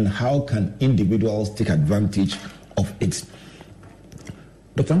 and how can individuals take advantage of it?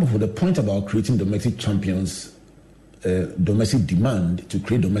 Dr. Ampofo, the point about creating domestic champions, domestic demand to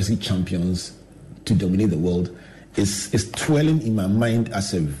create domestic champions to dominate the world is twirling in my mind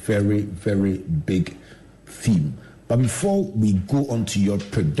as a very, very big theme. But before we go on to your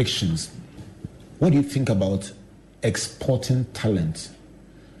predictions, what do you think about exporting talent?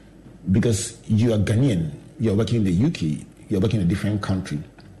 Because you are Ghanaian, you're working in the UK, you're working in a different country.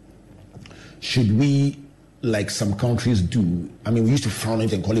 Should we, like some countries do, I mean, we used to frown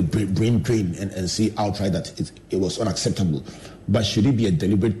it and call it brain drain and say outright that it was unacceptable. But should it be a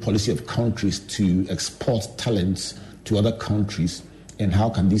deliberate policy of countries to export talents to other countries? And how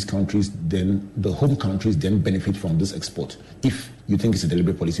can these countries then, the home countries, then benefit from this export? If you think it's a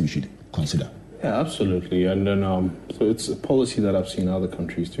deliberate policy we should consider. Yeah, absolutely. And then, so it's a policy that I've seen other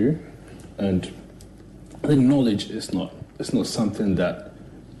countries do. And I think knowledge is not something that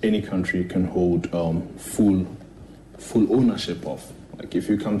any country can hold full ownership of. Like if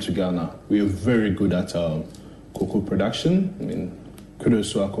you come to Ghana, we are very good at cocoa production. I mean,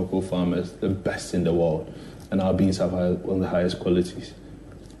 kudos to our cocoa farmers, the best in the world, and our beans have one of the highest qualities.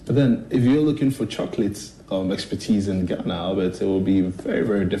 But then, if you're looking for chocolate expertise in Ghana, I bet it will be very,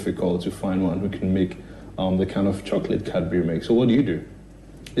 very difficult to find one who can make the kind of chocolate Cadbury makes. So what do?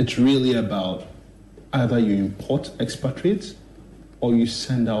 It's really about either you import expatriates or you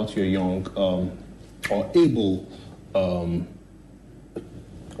send out your young or able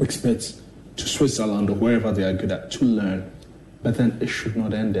experts to Switzerland or wherever they are good at to learn. But then it should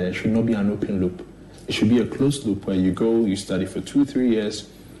not end there. It should not be an open loop. It should be a closed loop where you go, you study for 2-3 years,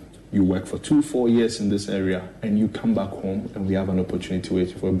 you work for 2-4 years in this area, and you come back home and we have an opportunity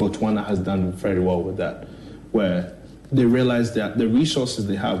waiting for it. Botswana has done very well with that, where they realized that the resources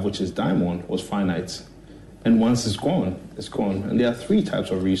they have, which is diamond, was finite. And once it's gone, it's gone. And there are 3 types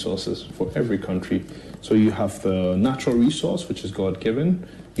of resources for every country. So you have the natural resource, which is God-given.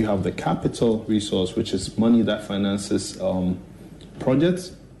 You have the capital resource, which is money that finances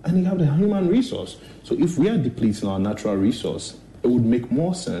projects. And you have the human resource. So if we are depleting our natural resource, it would make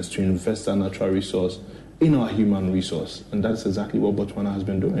more sense to invest our natural resource in our human resource. And that's exactly what Botswana has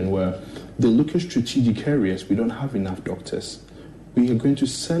been doing, where they look at strategic areas. We don't have enough doctors. We are going to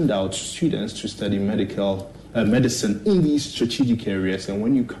send out students to study medicine in these strategic areas. And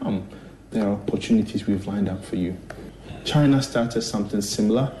when you come, there are opportunities we've lined up for you. China started something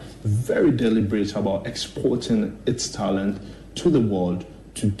similar, very deliberate about exporting its talent to the world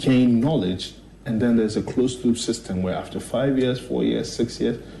to gain knowledge. And then there's a closed loop system where after 5 years, 4 years, 6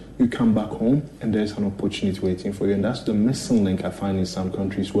 years, you come back home and there's an opportunity waiting for you. And that's the missing link I find in some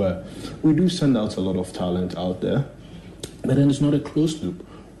countries where we do send out a lot of talent out there, but then it's not a closed loop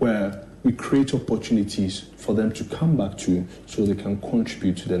where we create opportunities for them to come back to so they can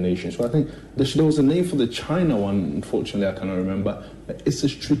contribute to the nation. So I think there was a name for the China one, unfortunately I cannot remember, but it's a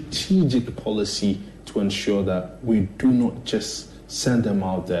strategic policy to ensure that we do not just send them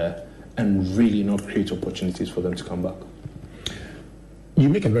out there and really not create opportunities for them to come back. You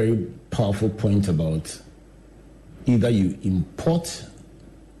make a very powerful point about either you import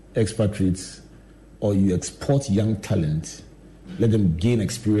expatriates or you export young talent, let them gain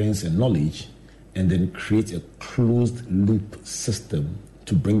experience and knowledge, and then create a closed loop system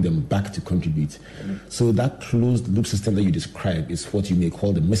to bring them back to contribute. So that closed loop system that you describe is what you may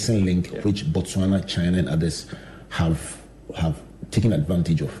call the missing link, which Botswana, China, and others have taken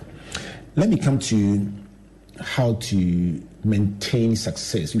advantage of. Let me come to how to maintain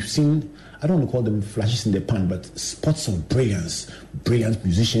success. We've seen, I don't want to call them flashes in the pan, but spots of brilliance, brilliant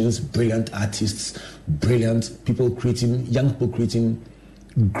musicians, brilliant artists, brilliant people young people creating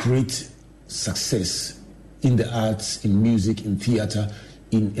great success in the arts, in music, in theater,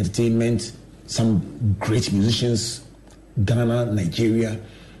 in entertainment, some great musicians, Ghana, Nigeria,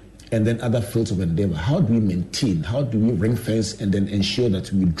 and then other fields of endeavor. How do we maintain, how do we ring fence and then ensure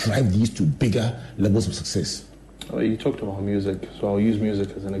that we drive these to bigger levels of success? You talked about music, so I'll use music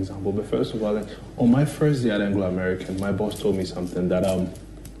as an example. But first of all, on my first day at Anglo American, my boss told me something that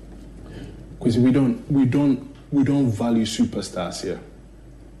because we don't value superstars here.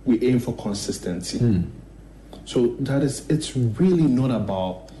 We aim for consistency. So it's really not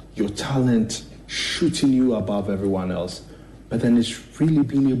about your talent shooting you above everyone else, but then it's really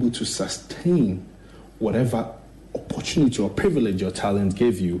being able to sustain whatever opportunity or privilege your talent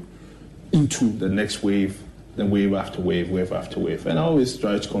gave you into the next wave, then wave after wave, wave after wave. And I always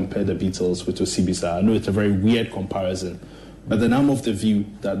try to compare the Beatles with Osibisa. I know it's a very weird comparison, but then I'm of the view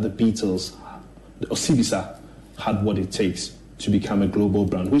that the Beatles, Osibisa, had what it takes to become a global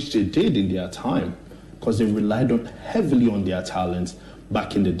brand, which they did in their time, because they relied heavily on their talent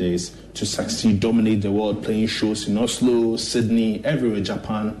back in the days to succeed, dominate the world, playing shows in Oslo, Sydney, everywhere,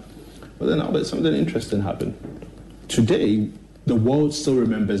 Japan. But then something interesting happened. Today, the world still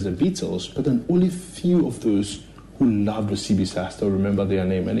remembers the Beatles, but then only few of those who loved Osibisa still remember their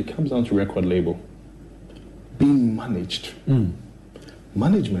name. And it comes down to record label. Being managed.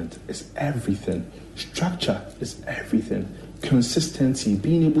 Management is everything. Structure is everything. Consistency,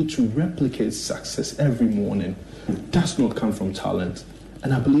 being able to replicate success every morning, does not come from talent.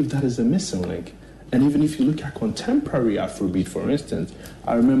 And I believe that is a missing link. And even if you look at contemporary Afrobeat, for instance,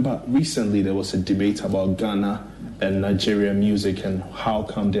 I remember recently there was a debate about Ghana and Nigeria music and how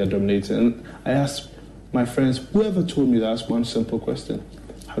come they're dominating. And I asked my friends, whoever told me to ask one simple question.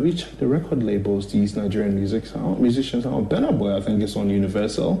 Have you checked the record labels these Nigerian musicians are on? Burna Boy, I think, is on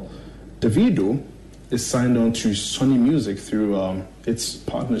Universal. Davido is signed on to Sony Music through its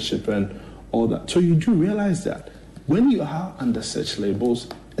partnership and all that. So you do realize that when you are under such labels,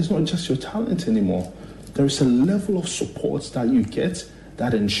 it's not just your talent anymore. There is a level of support that you get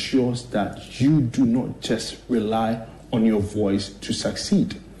that ensures that you do not just rely on your voice to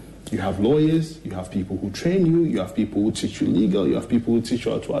succeed. You have lawyers, you have people who train you, you have people who teach you legal, you have people who teach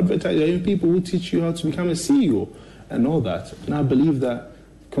you how to advertise, you have people who teach you how to become a CEO and all that. And I believe that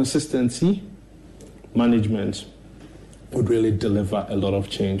consistency, management would really deliver a lot of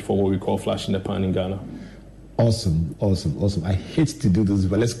change for what we call flash in the pan in Ghana. Awesome. I hate to do this,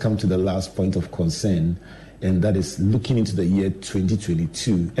 but let's come to the last point of concern, and that is looking into the year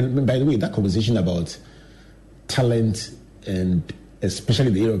 2022. And by the way, that conversation about talent and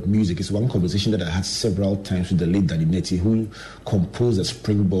especially the area of music is one conversation that I had several times with the late Danny Neti, who composed a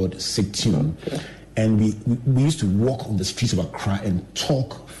SpringBoard sick tune. Okay. And we used to walk on the streets of Accra and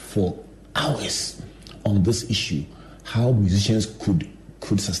talk for hours on this issue, how musicians could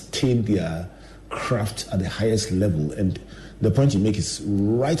sustain their craft at the highest level. And the point you make is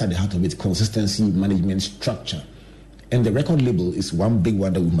right at the heart of it: consistency, management, structure. And the record label is one big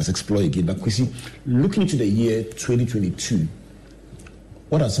one that we must explore again. But Kwesi, looking into the year 2022,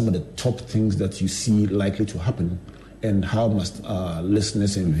 what are some of the top things that you see likely to happen, and how must our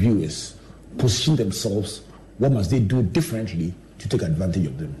listeners and viewers position themselves? What must they do differently to take advantage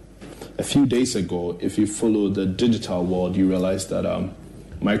of them? A few days ago, if you follow the digital world, you realize that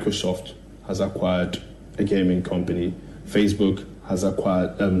Microsoft has acquired a gaming company. Facebook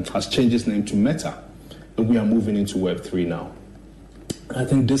has changed its name to Meta. we are moving into Web3 now. I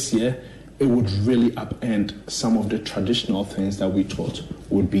think this year, it would really upend some of the traditional things that we thought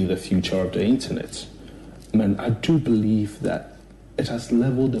would be the future of the internet. Man, I do believe that it has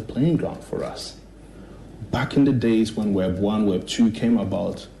leveled the playing ground for us. Back in the days when Web 1, Web 2 came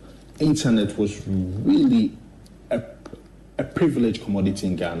about, internet was really a privileged commodity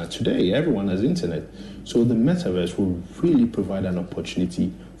in Ghana. Today, everyone has internet. So the metaverse will really provide an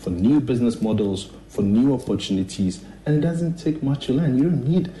opportunity for new business models, for new opportunities, and it doesn't take much to learn. You don't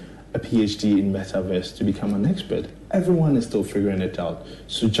need a PhD in metaverse to become an expert. Everyone is still figuring it out.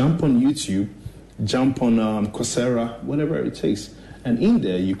 So jump on YouTube, jump on Coursera, whatever it takes. And in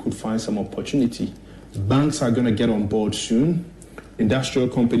there, you could find some opportunity. Banks are going to get on board soon. Industrial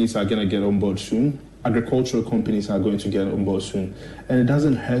companies are going to get on board soon. Agricultural companies are going to get on board soon. And it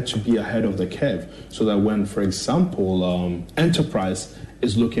doesn't hurt to be ahead of the curve so that when, for example, enterprise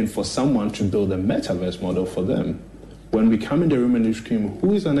is looking for someone to build a metaverse model for them, when we come in the room and you scream,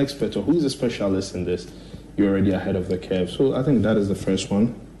 who is an expert or who is a specialist in this, you're already ahead of the curve. So I think that is the first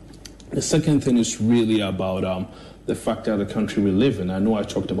one. The second thing is really about the fact that the country we live in. I know I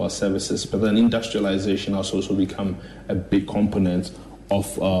talked about services, but then industrialization has also become a big component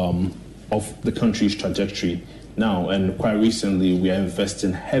of the country's trajectory now. And quite recently, we are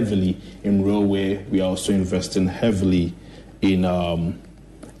investing heavily in railway. We are also investing heavily in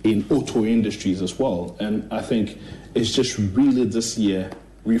auto industries as well. And I think it's just really this year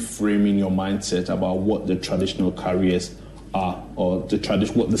reframing your mindset about what the traditional careers are, or what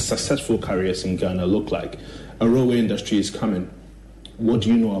the successful careers in Ghana look like. A railway industry is coming. What do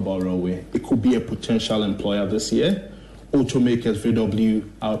you know about railway? It could be a potential employer this year. Automakers, VW,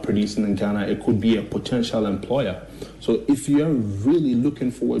 are producing in Ghana. It could be a potential employer. So if you are really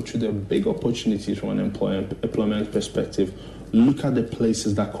looking forward to the big opportunities from an employment perspective, look at the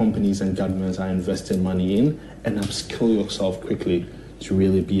places that companies and governments are investing money in and upskill yourself quickly to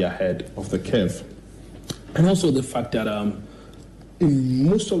really be ahead of the curve. And also the fact that in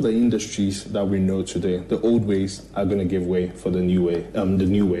most of the industries that we know today, the old ways are going to give way for the new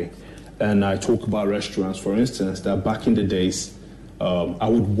way. And I talk about restaurants, for instance, that back in the days, I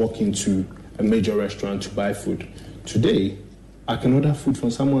would walk into a major restaurant to buy food. Today, I can order food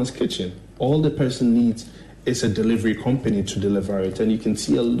from someone's kitchen. All the person needs is a delivery company to deliver it. And you can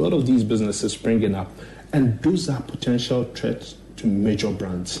see a lot of these businesses springing up. And those are potential threats to major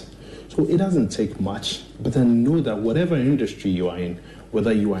brands. So it doesn't take much, but then know that whatever industry you are in,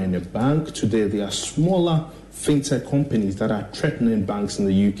 whether you are in a bank, today there are smaller fintech companies that are threatening banks in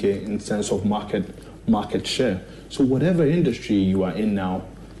the UK in terms of market share. So whatever industry you are in now,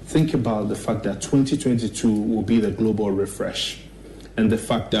 think about the fact that 2022 will be the global refresh. And the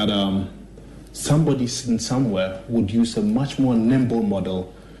fact that somebody sitting somewhere would use a much more nimble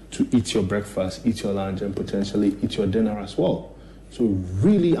model to eat your breakfast, eat your lunch, and potentially eat your dinner as well. So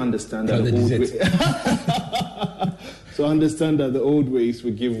really understand that the old ways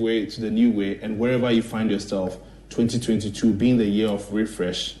will give way to the new way, and wherever you find yourself, 2022 being the year of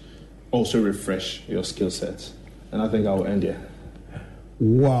refresh, also refresh your skill sets. And I think I'll end here.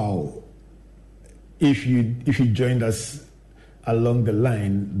 Wow. If you joined us along the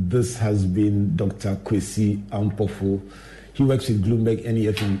line, this has been Dr. Kwesi Ampofo. He works with Bloomberg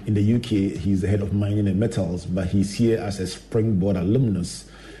NEF in the UK. He's the head of mining and metals, but he's here as a SpringBoard alumnus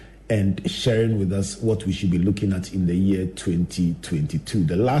and sharing with us what we should be looking at in the year 2022.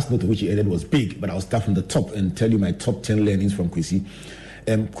 The last note of which he ended was big, but I'll start from the top and tell you my top 10 learnings from Kwesi.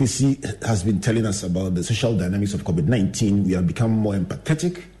 Kwesi has been telling us about the social dynamics of COVID-19. We have become more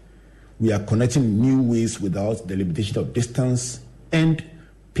empathetic. We are connecting new ways without the limitation of distance, and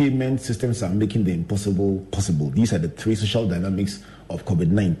payment systems are making the impossible possible. These are the three social dynamics of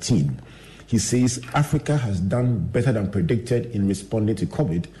COVID-19. He says Africa has done better than predicted in responding to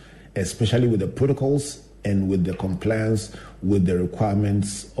COVID, especially with the protocols and with the compliance with the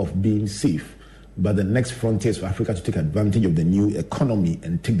requirements of being safe. But the next frontier is for Africa to take advantage of the new economy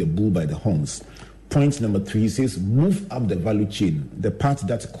and take the bull by the horns. Point number 3, he says, move up the value chain. The part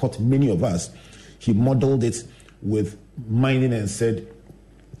that caught many of us, he modeled it with mining and said,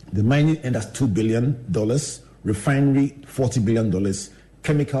 the mining end has $2 billion, refinery $40 billion,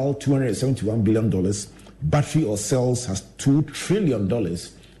 chemical $271 billion, battery or cells has $2 trillion,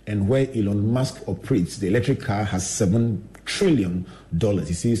 and where Elon Musk operates, the electric car has $7 trillion.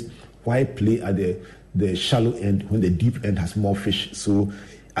 He says, why play at the shallow end when the deep end has more fish? So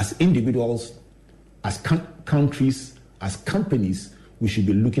as individuals, as countries, as companies, we should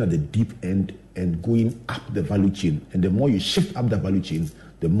be looking at the deep end and going up the value chain. And the more you shift up the value chain,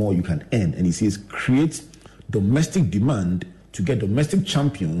 the more you can earn. And he says, create domestic demand to get domestic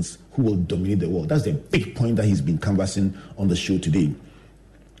champions who will dominate the world. That's the big point that he's been canvassing on the show today.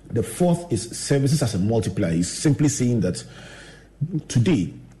 The fourth is services as a multiplier. He's simply saying that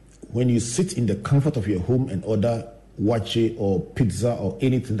today, when you sit in the comfort of your home and order wache or pizza or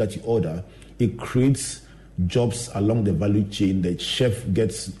anything that you order, it creates jobs along the value chain. The chef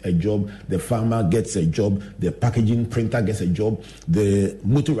gets a job, the farmer gets a job, the packaging printer gets a job, the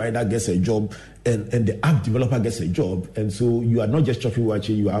motor rider gets a job, and the app developer gets a job. And so you are not just chopping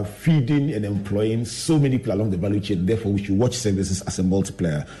wache, you are feeding and employing so many people along the value chain. Therefore, we should watch services as a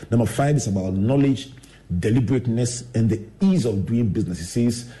multiplier. Number 5 is about knowledge, deliberateness, and the ease of doing business. He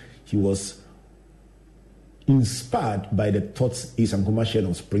says he was inspired by the thoughts Isankoma shared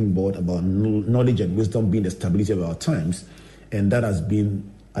on SpringBoard about knowledge and wisdom being the stability of our times, and that has been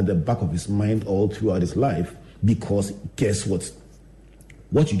at the back of his mind all throughout his life, because guess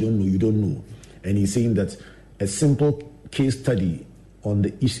what you don't know. And he's saying that a simple case study on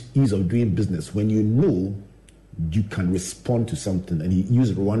the ease of doing business, when you know, you can respond to something. And he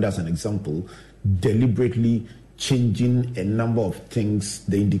used Rwanda as an example, deliberately changing a number of things,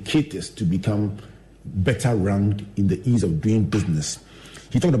 the indicators, to become better ranked in the ease of doing business.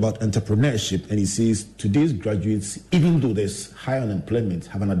 He talked about entrepreneurship, and he says today's graduates, even though there's high unemployment,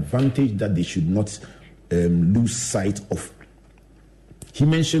 have an advantage that they should not lose sight of. He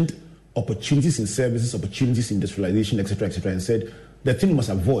mentioned opportunities in services, opportunities in industrialization, etc., and said the thing we must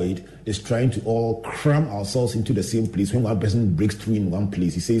avoid is trying to all cram ourselves into the same place. When one person breaks through in one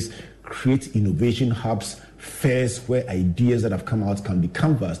place, he says create innovation hubs, fairs where ideas that have come out can be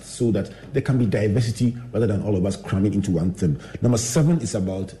canvassed so that there can be diversity rather than all of us cramming into one thing. Number 7 is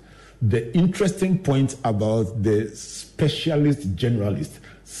about the interesting point about the specialist generalist.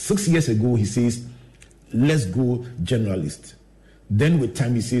 6 years ago, he says, let's go generalist. Then with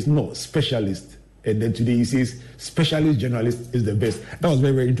time, he says, no, specialist. And then today he says, specialist generalist is the best. That was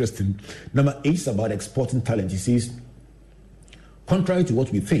very, very interesting. Number 8 is about exporting talent. He says, contrary to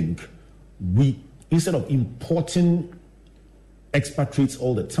what we think, we, instead of importing expatriates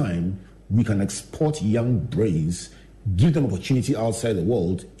all the time, we can export young brains, give them opportunity outside the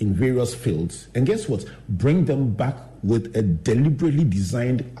world in various fields, and guess what? Bring them back with a deliberately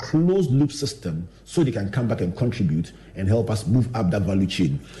designed closed-loop system so they can come back and contribute and help us move up that value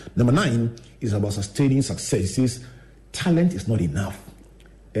chain. Number 9 is about sustaining success. It says, talent is not enough.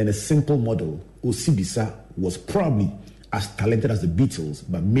 And a simple model, Osibisa was probably as talented as the Beatles,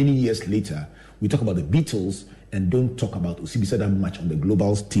 but many years later, we talk about the Beatles and don't talk about Osibisa that much on the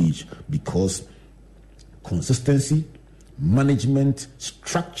global stage, because consistency, management,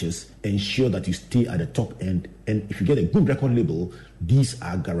 structures ensure that you stay at the top end. And if you get a good record label, these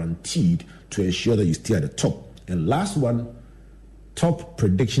are guaranteed to ensure that you stay at the top. And last one, top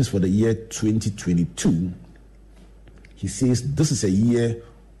predictions for the year 2022. He says this is a year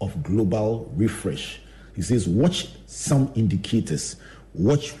of global refresh. He says watch some indicators,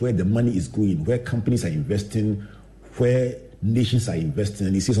 watch where the money is going, where companies are investing, where nations are investing.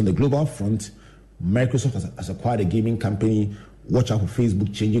 And he says on the global front, Microsoft has acquired a gaming company. Watch out for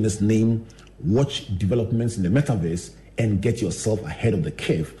Facebook changing its name. Watch developments in the metaverse and get yourself ahead of the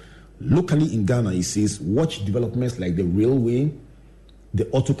curve. Locally in Ghana, he says, watch developments like the railway, the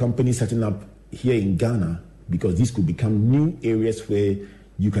auto company setting up here in Ghana, because these could become new areas where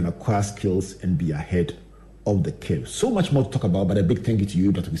you can acquire skills and be ahead of the curve. So much more to talk about, but a big thank you to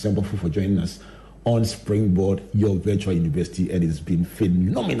you, Dr. Quisampo, for joining us on SpringBoard, your virtual university, and it's been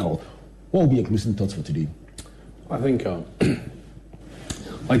phenomenal. What will be your closing thoughts for today? I think,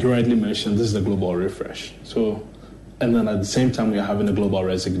 like you rightly mentioned, this is a global refresh. So, and then at the same time, we are having a global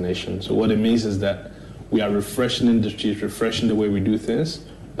resignation. So what it means is that we are refreshing industries, refreshing the way we do things,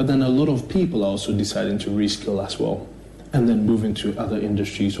 but then a lot of people are also deciding to reskill as well, and then move into other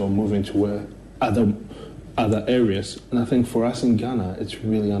industries or move into where other areas. And I think for us in Ghana, it's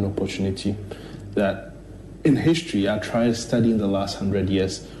really an opportunity that in history, I tried studying the last 100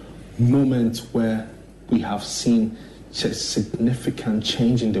 years, moments where we have seen significant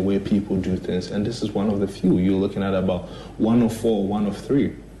change in the way people do things, and this is one of the few. You're looking at about 1 of 4, 1 of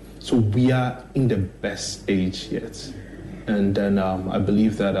 3. So we are in the best age yet, and then I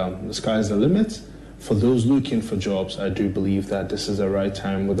believe that the sky is the limit. For those looking for jobs, I do believe that this is the right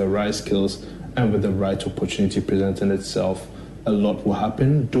time with the right skills and with the right opportunity presenting itself. A lot will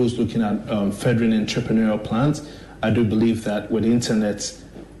happen. Those looking at furthering entrepreneurial plans, I do believe that with the internet,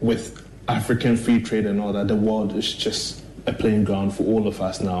 with African free trade and all that, the world is just a playing ground for all of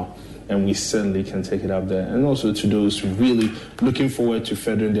us now, and we certainly can take it up there. And also to those really looking forward to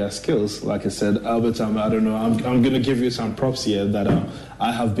furthering their skills. Like I said, Albert, I'm going to give you some props here that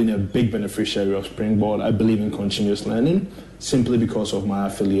I have been a big beneficiary of SpringBoard. I believe in continuous learning simply because of my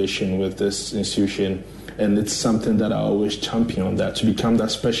affiliation with this institution. And it's something that I always champion, that to become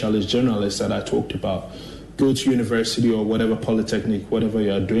that specialist journalist that I talked about. Go to university or whatever polytechnic, whatever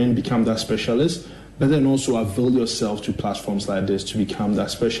you are doing, become that specialist. But then also avail yourself to platforms like this to become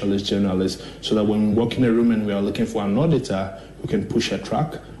that specialist journalist, so that when we walk in a room and we are looking for an auditor who can push a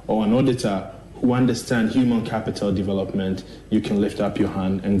track, or an auditor who understands human capital development, you can lift up your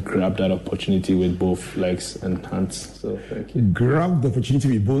hand and grab that opportunity with both legs and hands. So thank you. Grab the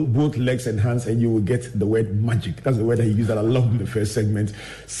opportunity with both legs and hands, and you will get the word magic. That's the word that he used that I love in the first segment.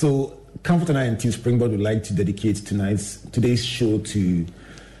 So Comfort and I and Team SpringBoard would like to dedicate today's show to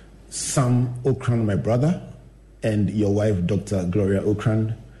Sam Okran, my brother, and your wife, Dr. Gloria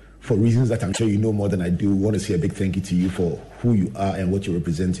Okran, for reasons that I'm sure you know more than I do. Want to say a big thank you to you for who you are and what you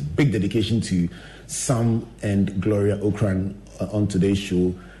represent. Big dedication to Sam and Gloria Okran on today's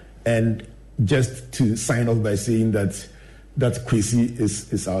show. And just to sign off by saying that Kwesi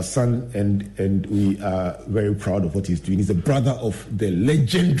is our son, and we are very proud of what he's doing. He's the brother of the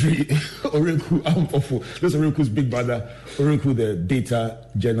legendary Oreku Ampofo. This is Oreku's big brother, Oreku, the data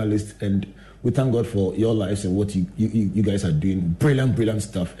journalist, and we thank God for your lives and what you guys are doing. Brilliant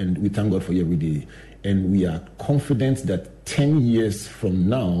stuff, and we thank God for you every day. And we are confident that 10 years from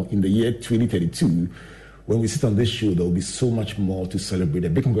now, in the year 2032, when we sit on this show, there will be so much more to celebrate. A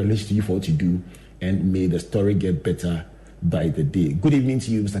big congratulations to you for what you do, and may the story get better by the day. Good evening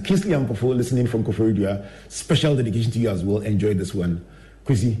to you, Mr. Kingsley Ampofo, listening from Koforidua. Special dedication to you as well. Enjoy this one.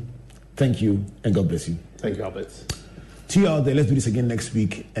 Kwesi, thank you, and God bless you. Thank you, Albert. To you out there, let's do this again next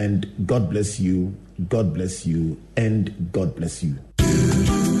week, and God bless you, and God bless you.